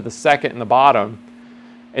parallel to the second in the bottom.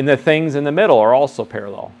 And the things in the middle are also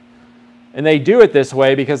parallel. And they do it this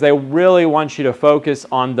way because they really want you to focus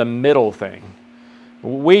on the middle thing.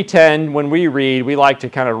 We tend, when we read, we like to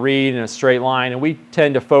kind of read in a straight line, and we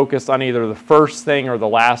tend to focus on either the first thing or the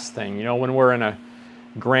last thing. When we're in a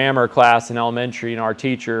grammar class in elementary, our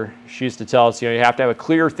teacher, she used to tell us, you have to have a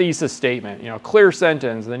clear thesis statement, clear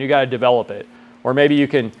sentence, and then you got to develop it. Or maybe you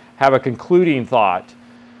can have a concluding thought.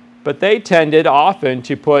 But they tended often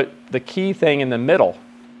to put the key thing in the middle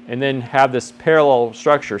and then have this parallel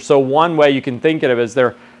structure. So one way you can think of it is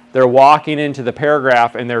they're walking into the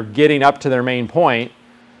paragraph and they're getting up to their main point.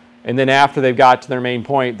 And then after they've got to their main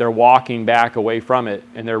point, they're walking back away from it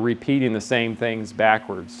and they're repeating the same things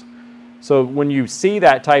backwards. So when you see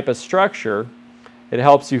that type of structure, it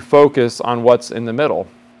helps you focus on what's in the middle.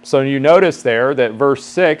 So you notice there that verse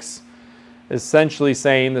 6 is essentially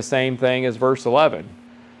saying the same thing as verse 11.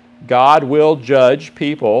 God will judge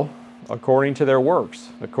people according to their works,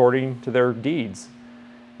 according to their deeds.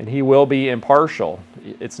 And he will be impartial.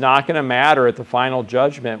 It's not going to matter at the final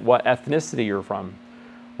judgment what ethnicity you're from,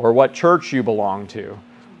 or what church you belong to,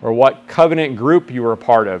 or what covenant group you were a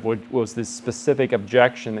part of, which was this specific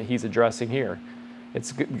objection that he's addressing here.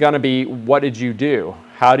 It's going to be, what did you do?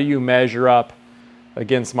 How do you measure up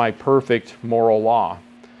against my perfect moral law?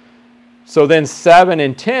 So then 7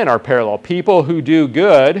 and 10 are parallel. People who do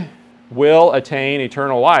good will attain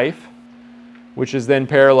eternal life, which is then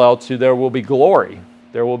parallel to there will be glory.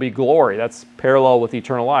 There will be glory. That's parallel with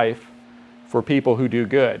eternal life for people who do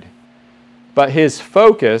good. But his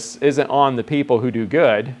focus isn't on the people who do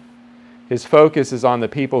good. His focus is on the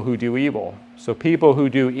people who do evil. So people who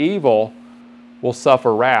do evil will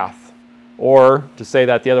suffer wrath. Or, to say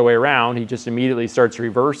that the other way around, he just immediately starts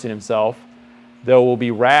reversing himself. There will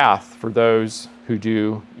be wrath for those who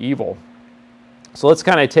do evil. So let's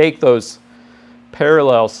kind of take those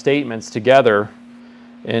parallel statements together,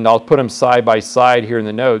 and I'll put them side by side here in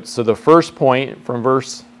the notes. So the first point from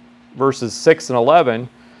verses 6 and 11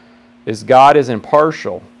 is God is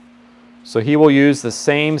impartial. So he will use the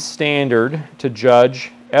same standard to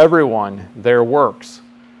judge everyone, their works.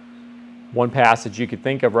 One passage you could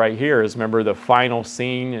think of right here is, remember the final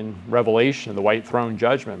scene in Revelation of the white throne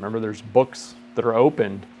judgment. Remember there's books that are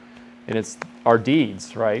opened, and it's our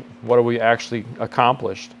deeds, right? What have we actually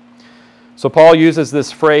accomplished? So Paul uses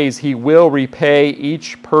this phrase, he will repay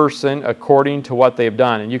each person according to what they've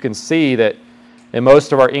done. And you can see that in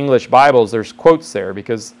most of our English Bibles, there's quotes there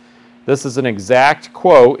because this is an exact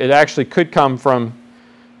quote. It actually could come from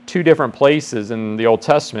two different places in the Old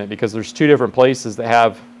Testament because there's two different places that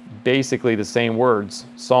have basically the same words,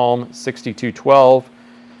 Psalm 62:12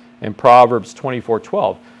 and Proverbs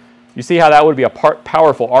 24:12. You see how that would be a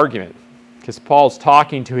powerful argument because Paul's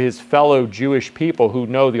talking to his fellow Jewish people who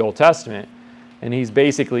know the Old Testament, and he's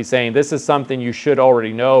basically saying this is something you should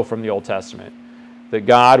already know from the Old Testament, that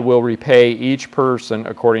God will repay each person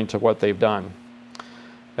according to what they've done.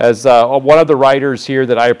 As one of the writers here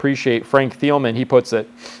that I appreciate, Frank Thielman, he puts it,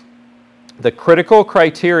 the critical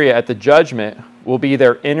criteria at the judgment will be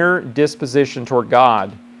their inner disposition toward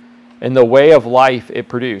God and the way of life it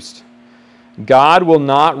produced. God will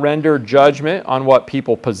not render judgment on what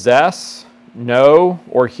people possess, know,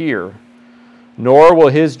 or hear, nor will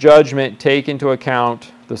his judgment take into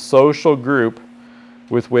account the social group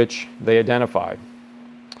with which they identify.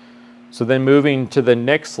 So then moving to the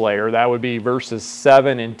next layer, that would be verses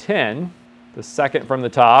 7 and 10, the second from the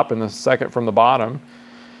top and the second from the bottom.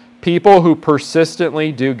 People who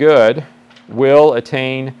persistently do good will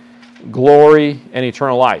attain glory and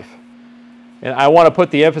eternal life. And I want to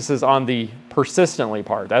put the emphasis on the persistently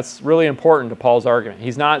part. That's really important to Paul's argument.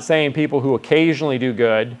 He's not saying people who occasionally do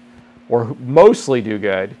good or mostly do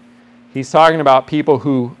good. He's talking about people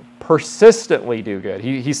who persistently do good.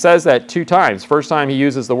 He says that two times. First time he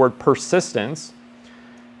uses the word persistence,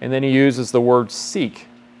 and then he uses the word seek,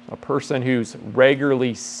 a person who's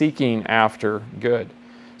regularly seeking after good.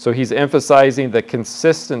 So he's emphasizing the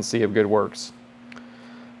consistency of good works.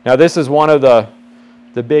 Now this is one of the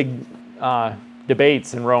big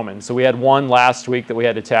debates in Romans. So we had one last week that we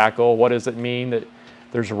had to tackle. What does it mean that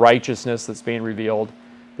there's righteousness that's being revealed?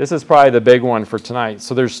 This is probably the big one for tonight.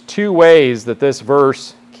 So there's two ways that this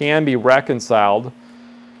verse can be reconciled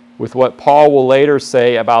with what Paul will later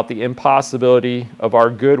say about the impossibility of our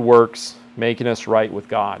good works making us right with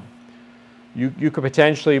God. You could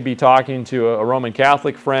potentially be talking to a Roman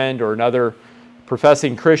Catholic friend or another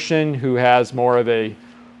professing Christian who has more of a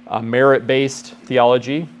merit-based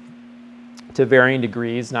theology to varying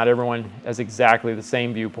degrees. Not everyone has exactly the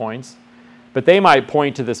same viewpoints. But they might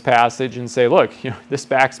point to this passage and say, look, this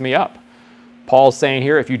backs me up. Paul's saying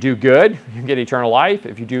here, if you do good, you get eternal life.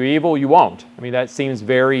 If you do evil, you won't. I mean, that seems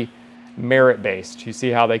very merit-based. You see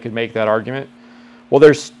how they could make that argument? Well,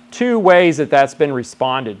 there's two ways that that's been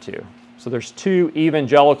responded to. So there's two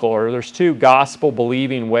evangelical, or there's two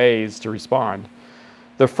gospel-believing ways to respond.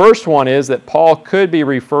 The first one is that Paul could be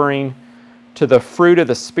referring to the fruit of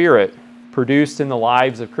the Spirit produced in the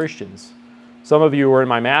lives of Christians. Some of you were in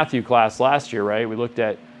my Matthew class last year, right? We looked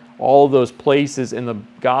at all of those places in the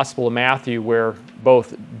Gospel of Matthew where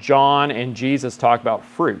both John and Jesus talk about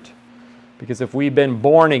fruit. Because if we've been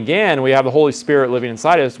born again, we have the Holy Spirit living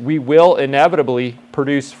inside us, we will inevitably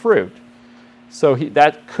produce fruit. So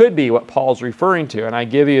that could be what Paul's referring to. And I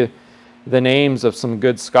give you the names of some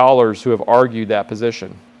good scholars who have argued that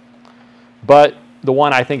position. But the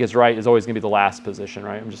one I think is right is always going to be the last position,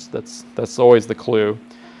 right? That's always the clue.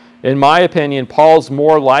 In my opinion, Paul's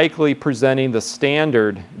more likely presenting the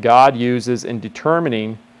standard God uses in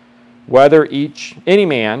determining whether any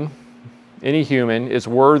man, any human, is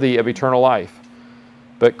worthy of eternal life.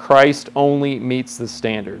 But Christ only meets the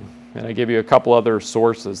standard. And I give you a couple other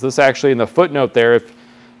sources. This actually in the footnote there,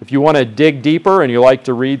 if you want to dig deeper and you like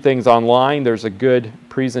to read things online, there's a good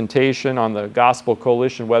presentation on the Gospel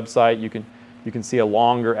Coalition website. You can see a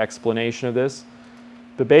longer explanation of this.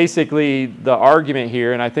 But basically, the argument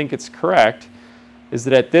here, and I think it's correct, is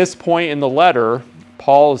that at this point in the letter,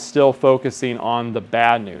 Paul is still focusing on the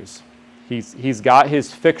bad news. He's got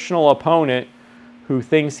his fictional opponent who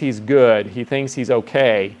thinks he's good, he thinks he's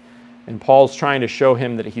okay, and Paul's trying to show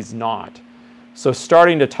him that he's not. So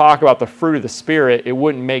starting to talk about the fruit of the Spirit, it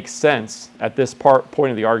wouldn't make sense at this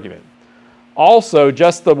point of the argument. Also,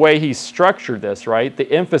 just the way he's structured this, right?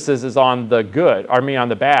 The emphasis is on the good, on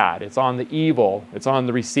the bad. It's on the evil. It's on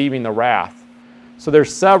the receiving the wrath. So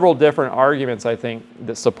there's several different arguments, I think,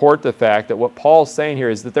 that support the fact that what Paul's saying here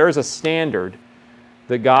is that there is a standard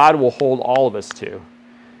that God will hold all of us to.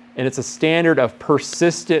 And it's a standard of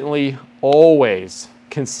persistently, always,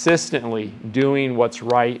 consistently doing what's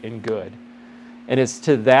right and good. And it's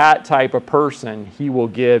to that type of person he will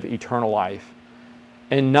give eternal life.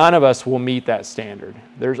 And none of us will meet that standard.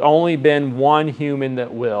 There's only been one human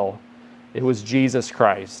that will. It was Jesus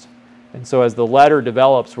Christ. And so as the letter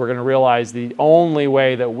develops, we're going to realize the only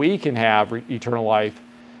way that we can have eternal life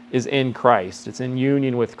is in Christ. It's in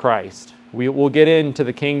union with Christ. We will get into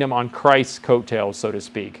the kingdom on Christ's coattails, so to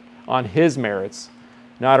speak. on his merits,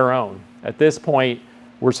 not our own. At this point,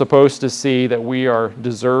 we're supposed to see that we are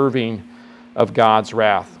deserving of God's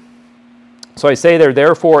wrath. So I say there,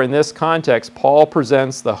 therefore, in this context, Paul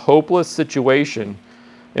presents the hopeless situation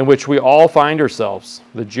in which we all find ourselves,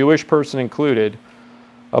 the Jewish person included,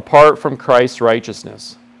 apart from Christ's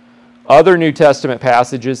righteousness. Other New Testament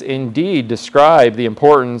passages indeed describe the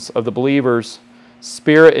importance of the believer's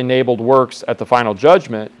Spirit-enabled works at the final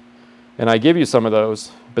judgment, and I give you some of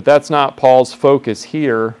those, but that's not Paul's focus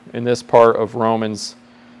here in this part of Romans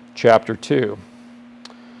chapter 2.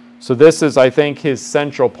 So this is, I think, his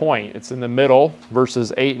central point. It's in the middle,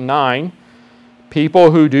 verses 8 and 9.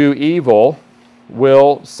 People who do evil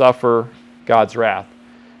will suffer God's wrath.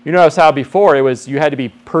 You notice how before it was you had to be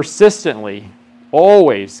persistently,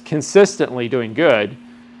 always, consistently doing good.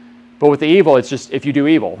 But with the evil, it's just if you do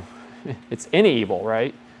evil. It's any evil,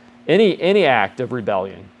 right? Any act of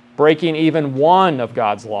rebellion. Breaking even one of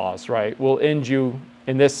God's laws, right, will end you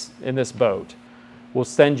in this boat. Will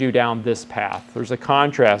send you down this path. There's a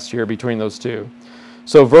contrast here between those two.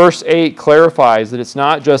 So verse 8 clarifies that it's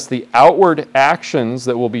not just the outward actions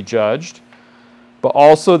that will be judged, but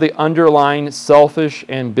also the underlying selfish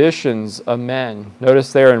ambitions of men.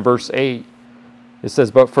 Notice there in verse 8, it says,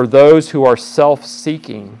 "But for those who are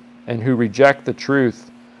self-seeking and who reject the truth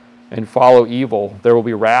and follow evil, there will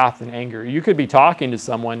be wrath and anger." You could be talking to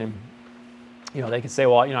someone and they could say,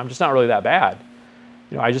 well, I'm just not really that bad.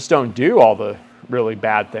 I just don't do all the really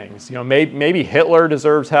bad things. Maybe Hitler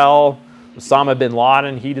deserves hell. Osama bin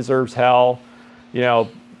Laden, he deserves hell.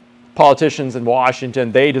 Politicians in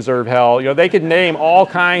Washington, they deserve hell. They could name all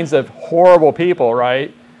kinds of horrible people,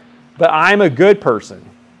 right? But I'm a good person.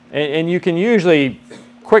 And you can usually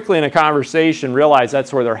quickly in a conversation realize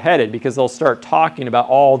that's where they're headed because they'll start talking about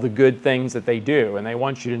all the good things that they do, and they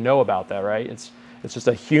want you to know about that, right? It's just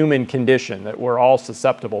a human condition that we're all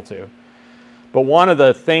susceptible to. But one of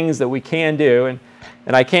the things that we can do,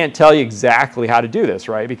 and I can't tell you exactly how to do this,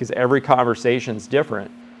 right? Because every conversation is different.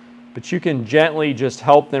 But you can gently just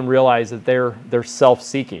help them realize that they're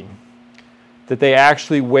self-seeking. That they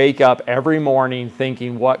actually wake up every morning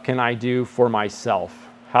thinking, what can I do for myself?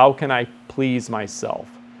 How can I please myself?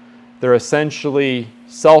 They're essentially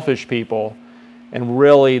selfish people, and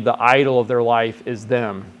really the idol of their life is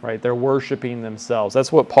them, right? They're worshiping themselves.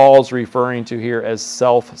 That's what Paul's referring to here as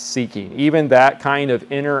self-seeking. Even that kind of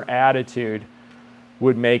inner attitude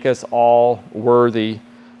would make us all worthy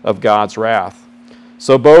of God's wrath.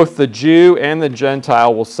 So both the Jew and the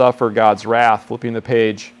Gentile will suffer God's wrath. Flipping the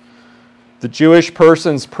page. The Jewish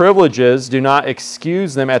person's privileges do not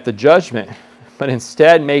excuse them at the judgment, but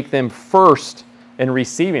instead make them first in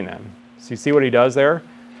receiving them. So you see what he does there?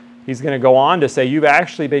 He's going to go on to say, you've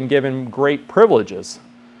actually been given great privileges.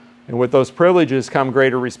 And with those privileges come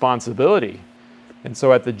greater responsibility. And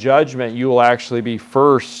so at the judgment, you will actually be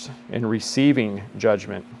first in receiving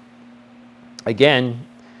judgment. Again,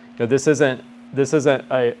 this isn't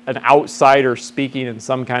an outsider speaking in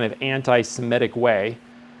some kind of anti-Semitic way.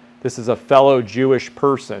 This is a fellow Jewish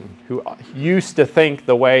person who used to think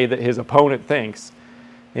the way that his opponent thinks.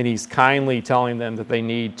 And he's kindly telling them that they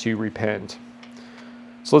need to repent.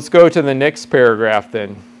 So let's go to the next paragraph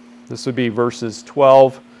then. This would be verses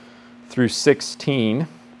 12 through 16.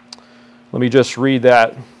 Let me just read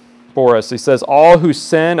that for us. He says, all who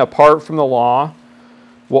sin apart from the law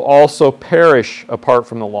will also perish apart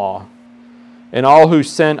from the law. And all who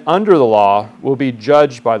sin under the law will be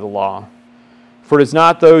judged by the law. For it is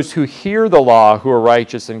not those who hear the law who are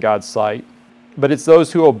righteous in God's sight, but it's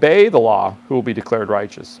those who obey the law who will be declared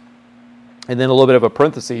righteous. And then a little bit of a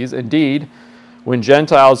parenthesis. Indeed, when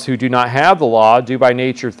Gentiles who do not have the law do by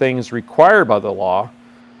nature things required by the law,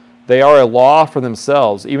 they are a law for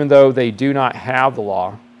themselves, even though they do not have the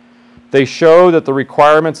law. They show that the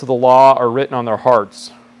requirements of the law are written on their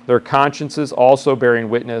hearts, their consciences also bearing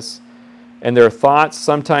witness, and their thoughts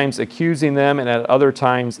sometimes accusing them and at other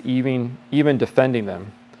times even defending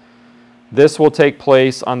them. This will take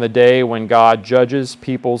place on the day when God judges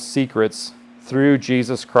people's secrets through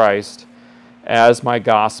Jesus Christ, as my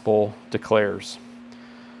gospel declares.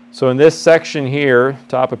 So in this section here,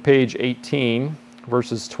 top of page 18,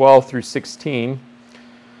 verses 12 through 16,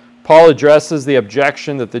 Paul addresses the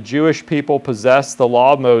objection that the Jewish people possess the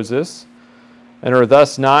law of Moses and are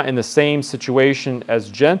thus not in the same situation as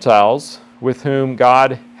Gentiles with whom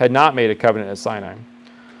God had not made a covenant at Sinai.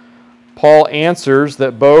 Paul answers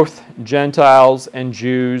that both Gentiles and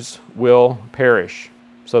Jews will perish.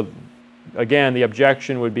 So again, the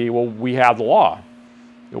objection would be, well, we have the law.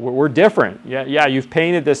 We're different. Yeah, you've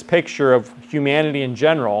painted this picture of humanity in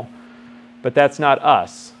general, but that's not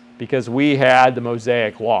us, because we had the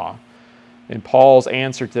Mosaic law. And Paul's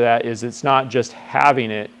answer to that is it's not just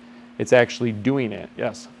having it, it's actually doing it.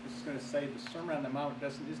 Yes? I was going to say, the Sermon on the Mount,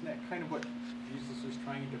 isn't that kind of what Jesus was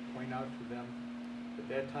trying to point out to them at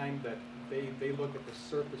that time, that they look at the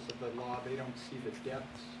surface of the law, they don't see the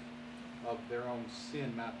depths of their own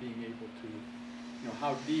sin, not being able to,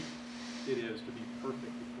 how deep it is to be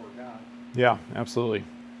perfect before God. Yeah, absolutely.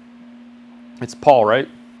 It's Paul, right?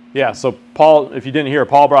 Yeah, so Paul, if you didn't hear,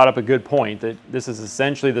 Paul brought up a good point, that this is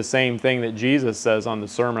essentially the same thing that Jesus says on the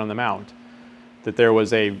Sermon on the Mount, that there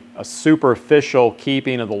was a superficial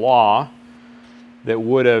keeping of the law that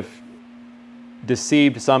would have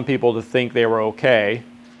deceived some people to think they were okay.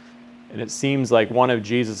 And it seems like one of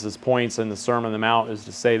Jesus' points in the Sermon on the Mount is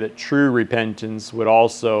to say that true repentance would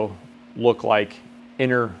also look like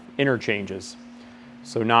inner changes.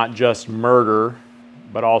 So not just murder,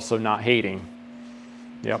 but also not hating.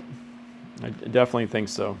 Yep, I definitely think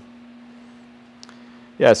so.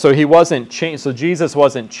 Yeah, so so Jesus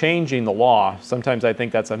wasn't changing the law. Sometimes I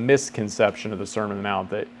think that's a misconception of the Sermon on the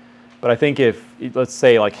Mount. But I think if, let's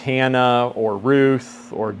say like Hannah or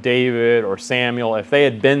Ruth or David or Samuel, if they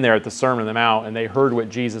had been there at the Sermon on the Mount and they heard what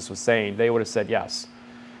Jesus was saying, they would have said yes.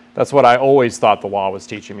 That's what I always thought the law was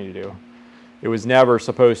teaching me to do. It was never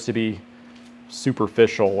supposed to be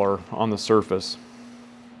superficial or on the surface.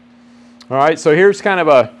 All right, so here's kind of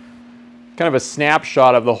a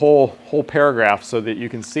snapshot of the whole paragraph so that you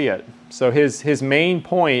can see it. So his main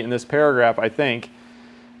point in this paragraph, I think,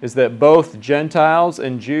 is that both Gentiles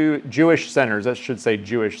and Jewish sinners, that should say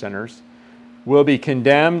Jewish sinners, will be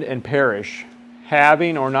condemned and perish.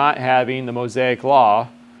 Having or not having the Mosaic law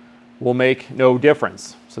will make no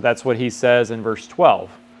difference. So that's what he says in verse 12.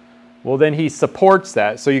 Well, then he supports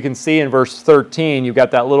that. So you can see in verse 13, you've got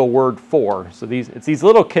that little word for. So it's these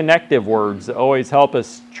little connective words that always help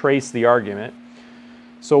us trace the argument.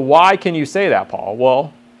 So why can you say that, Paul?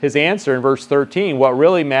 Well, his answer in verse 13, what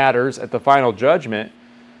really matters at the final judgment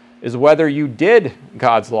is whether you did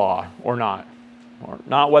God's law or not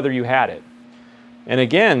whether you had it. And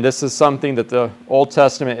again, this is something that the Old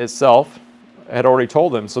Testament itself had already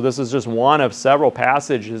told them. So this is just one of several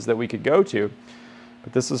passages that we could go to.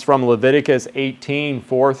 But this is from Leviticus 18,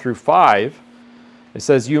 4 through 5. It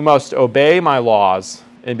says, "You must obey my laws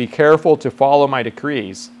and be careful to follow my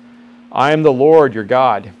decrees. I am the Lord your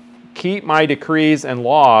God. Keep my decrees and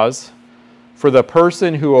laws, for the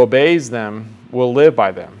person who obeys them will live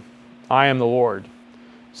by them. I am the Lord."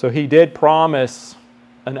 So he did promise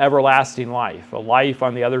an everlasting life, a life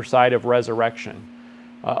on the other side of resurrection,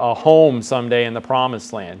 a home someday in the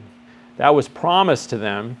promised land. That was promised to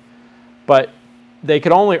them, but they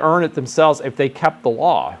could only earn it themselves if they kept the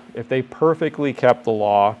law, if they perfectly kept the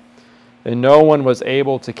law, and no one was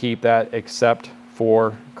able to keep that except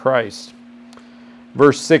for Christ.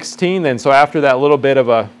 Verse 16 then, so after that little bit of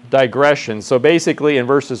a digression, so basically in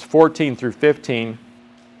verses 14 through 15,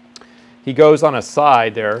 he goes on a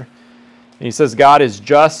side there, and he says God is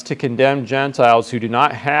just to condemn Gentiles who do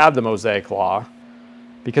not have the Mosaic law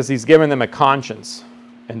because he's given them a conscience,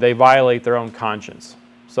 and they violate their own conscience.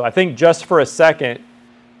 So I think just for a second,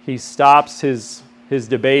 he stops his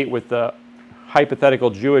debate with the hypothetical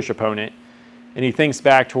Jewish opponent, and he thinks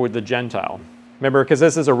back toward the Gentile. Remember, because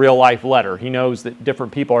this is a real-life letter. He knows that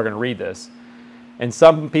different people are going to read this. And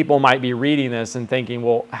some people might be reading this and thinking,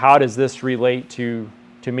 well, how does this relate to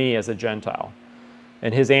me as a Gentile?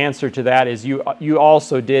 And his answer to that is you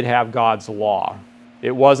also did have God's law.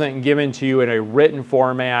 It wasn't given to you in a written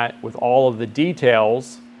format with all of the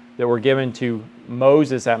details that were given to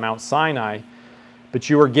Moses at Mount Sinai, but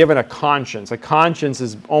you were given a conscience. A conscience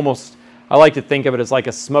is almost, I like to think of it as like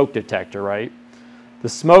a smoke detector, right? The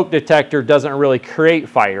smoke detector doesn't really create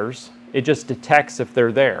fires. It just detects if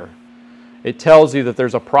they're there. It tells you that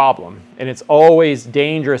there's a problem, and it's always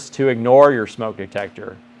dangerous to ignore your smoke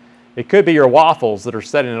detector. It could be your waffles that are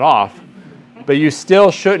setting it off, but you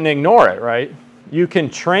still shouldn't ignore it, right? You can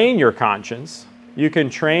train your conscience. You can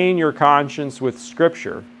train your conscience with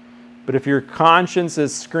Scripture. But if your conscience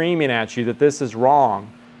is screaming at you that this is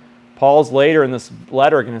wrong, Paul's later in this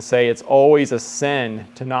letter going to say it's always a sin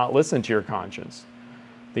to not listen to your conscience.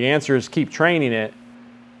 The answer is keep training it,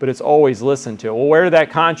 but it's always listen to it. Well, where did that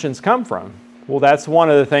conscience come from? Well, that's one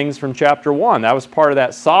of the things from chapter 1. That was part of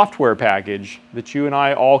that software package that you and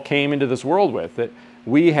I all came into this world with, that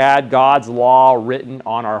we had God's law written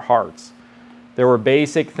on our hearts. There were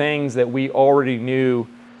basic things that we already knew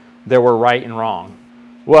that were right and wrong.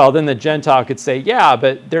 Well, then the Gentile could say, yeah,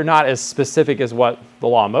 but they're not as specific as what the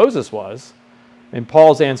law of Moses was. And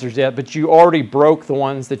Paul's answer is, yeah, but you already broke the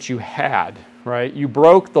ones that you had, right? You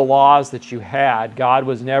broke the laws that you had. God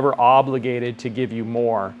was never obligated to give you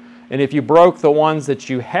more. And if you broke the ones that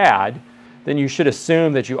you had, then you should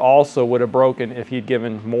assume that you also would have broken if he'd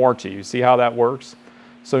given more to you. See how that works?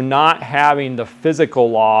 So not having the physical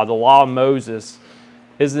law, the law of Moses,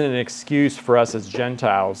 isn't an excuse for us as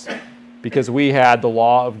Gentiles, because we had the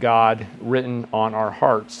law of God written on our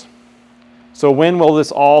hearts. So when will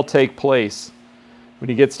this all take place? When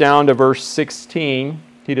he gets down to verse 16,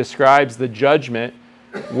 he describes the judgment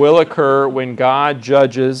will occur when God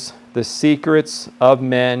judges the secrets of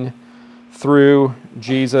men through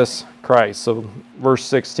Jesus Christ. So verse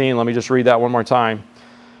 16, let me just read that one more time.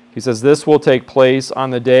 He says, this will take place on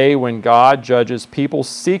the day when God judges people's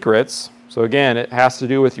secrets. So again, it has to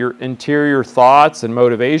do with your interior thoughts and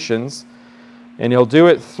motivations. And he'll do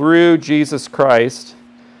it through Jesus Christ,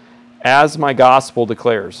 as my gospel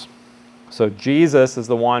declares. So Jesus is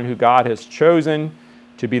the one who God has chosen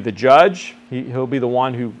to be the judge. He'll be the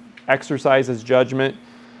one who exercises judgment.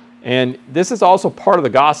 And this is also part of the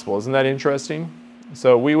gospel. Isn't that interesting?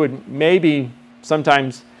 So we would maybe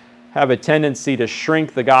sometimes have a tendency to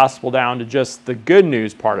shrink the gospel down to just the good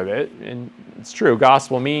news part of it. And it's true,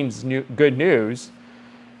 gospel means good news.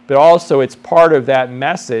 But also it's part of that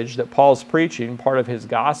message that Paul's preaching, part of his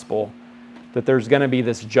gospel, that there's going to be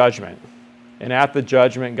this judgment. And at the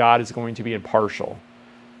judgment, God is going to be impartial.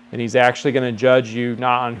 And he's actually going to judge you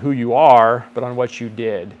not on who you are, but on what you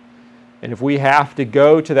did. And if we have to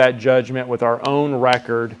go to that judgment with our own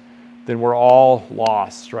record, then we're all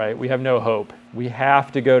lost, right? We have no hope. We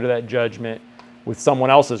have to go to that judgment with someone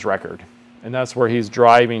else's record. And that's where he's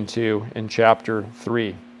driving to in chapter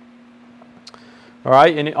 3. All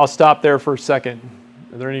right, and I'll stop there for a second.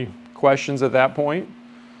 Are there any questions at that point?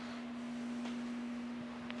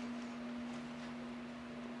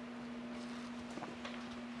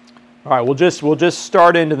 All right, we'll just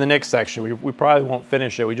start into the next section. We probably won't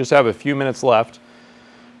finish it. We just have a few minutes left.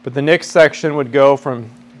 But the next section would go from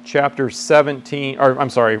chapter 17, or I'm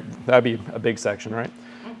sorry, that'd be a big section, right?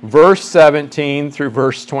 Verse 17 through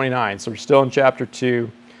verse 29. So we're still in chapter 2,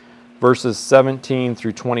 verses 17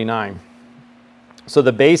 through 29. So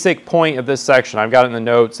the basic point of this section, I've got it in the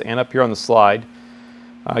notes and up here on the slide.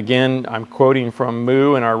 Again, I'm quoting from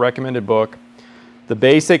Moo in our recommended book. The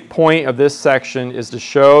basic point of this section is to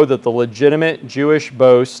show that the legitimate Jewish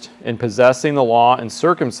boast in possessing the law and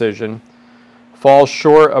circumcision falls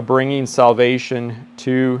short of bringing salvation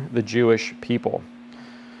to the Jewish people.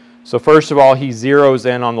 So first of all, he zeroes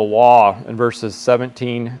in on the law in verses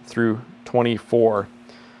 17 through 24.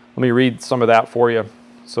 Let me read some of that for you.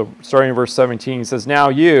 So starting in verse 17, he says, now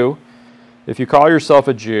you, if you call yourself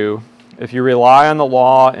a Jew, if you rely on the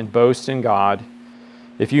law and boast in God,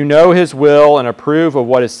 if you know his will and approve of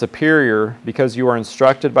what is superior because you are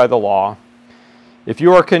instructed by the law, if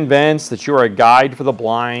you are convinced that you are a guide for the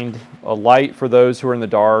blind, a light for those who are in the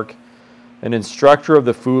dark, an instructor of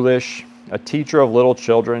the foolish, a teacher of little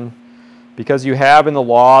children, because you have in the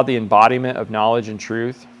law the embodiment of knowledge and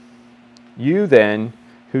truth, you then,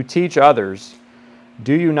 who teach others,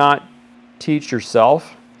 do you not teach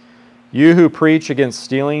yourself? You who preach against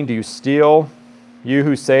stealing, do you steal? You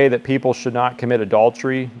who say that people should not commit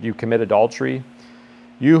adultery, do you commit adultery?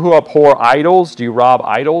 You who abhor idols, do you rob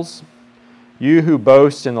idols? You who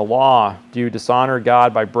boast in the law, do you dishonor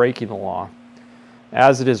God by breaking the law?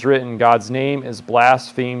 As it is written, God's name is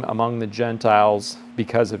blasphemed among the Gentiles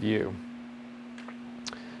because of you.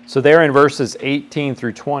 So there in verses 18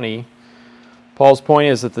 through 20, Paul's point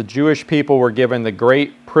is that the Jewish people were given the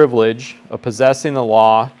great privilege of possessing the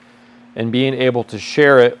law and being able to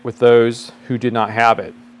share it with those who did not have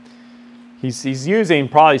it. He's using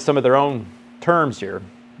probably some of their own terms here.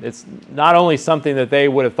 It's not only something that they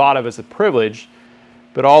would have thought of as a privilege,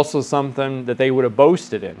 but also something that they would have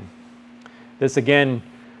boasted in. This again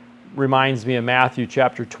reminds me of Matthew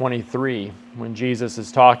chapter 23, when Jesus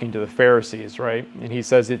is talking to the Pharisees, right? And he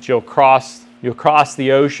says that you'll cross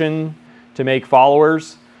the ocean to make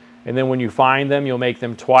followers, and then when you find them, you'll make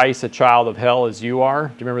them twice a child of hell as you are.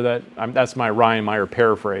 Do you remember that? That's my Ryan Meyer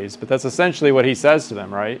paraphrase, but that's essentially what he says to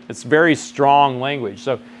them, right? It's very strong language.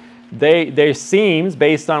 So there seems,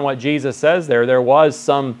 based on what Jesus says there was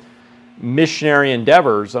some missionary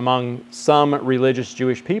endeavors among some religious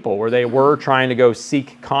Jewish people where they were trying to go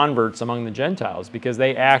seek converts among the Gentiles because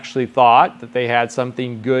they actually thought that they had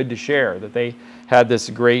something good to share, that they had this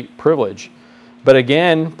great privilege. But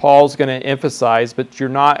again, Paul's going to emphasize, but you're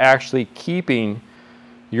not actually keeping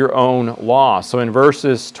your own law. So in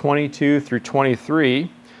verses 22 through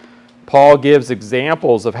 23, Paul gives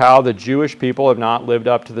examples of how the Jewish people have not lived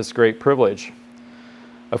up to this great privilege.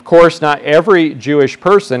 Of course, not every Jewish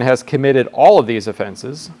person has committed all of these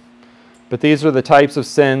offenses, but these are the types of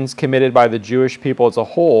sins committed by the Jewish people as a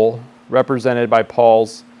whole, represented by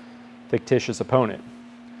Paul's fictitious opponent.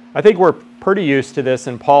 I think we're pretty used to this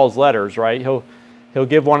in Paul's letters, right? He'll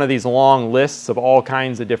give one of these long lists of all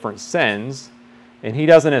kinds of different sins, and he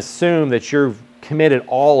doesn't assume that you've committed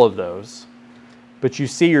all of those, but you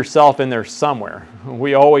see yourself in there somewhere.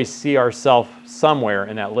 We always see ourselves somewhere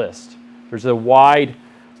in that list. There's a wide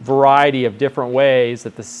variety of different ways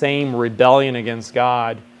that the same rebellion against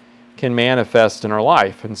God can manifest in our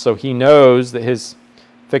life. And so he knows that his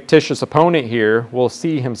fictitious opponent here will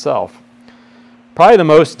see himself. Probably the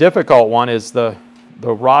most difficult one is the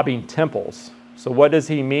robbing temples. So what does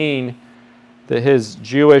he mean that his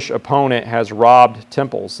Jewish opponent has robbed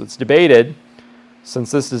temples? It's debated,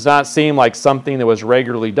 since this does not seem like something that was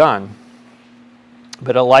regularly done.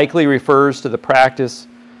 But it likely refers to the practice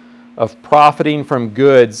of profiting from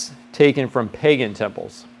goods taken from pagan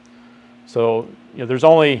temples. So, there's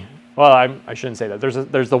only, well, I shouldn't say that.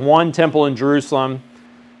 There's the one temple in Jerusalem.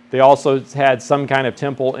 They also had some kind of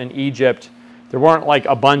temple in Egypt. There weren't like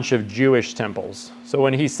a bunch of Jewish temples. So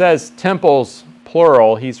when he says temples,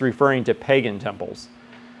 plural, he's referring to pagan temples.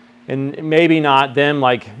 And maybe not them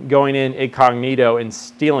like going in incognito and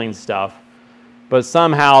stealing stuff, but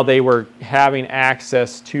somehow they were having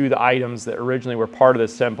access to the items that originally were part of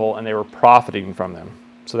this temple and they were profiting from them.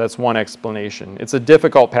 So that's one explanation. It's a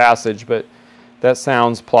difficult passage, but that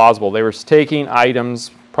sounds plausible. They were taking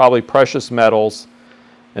items, probably precious metals,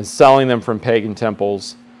 and selling them from pagan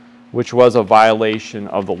temples, which was a violation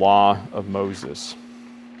of the law of Moses.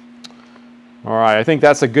 All right, I think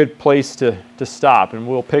that's a good place to stop, and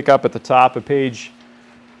we'll pick up at the top of page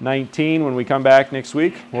 19 when we come back next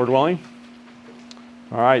week, Lord willing.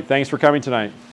 All right, thanks for coming tonight.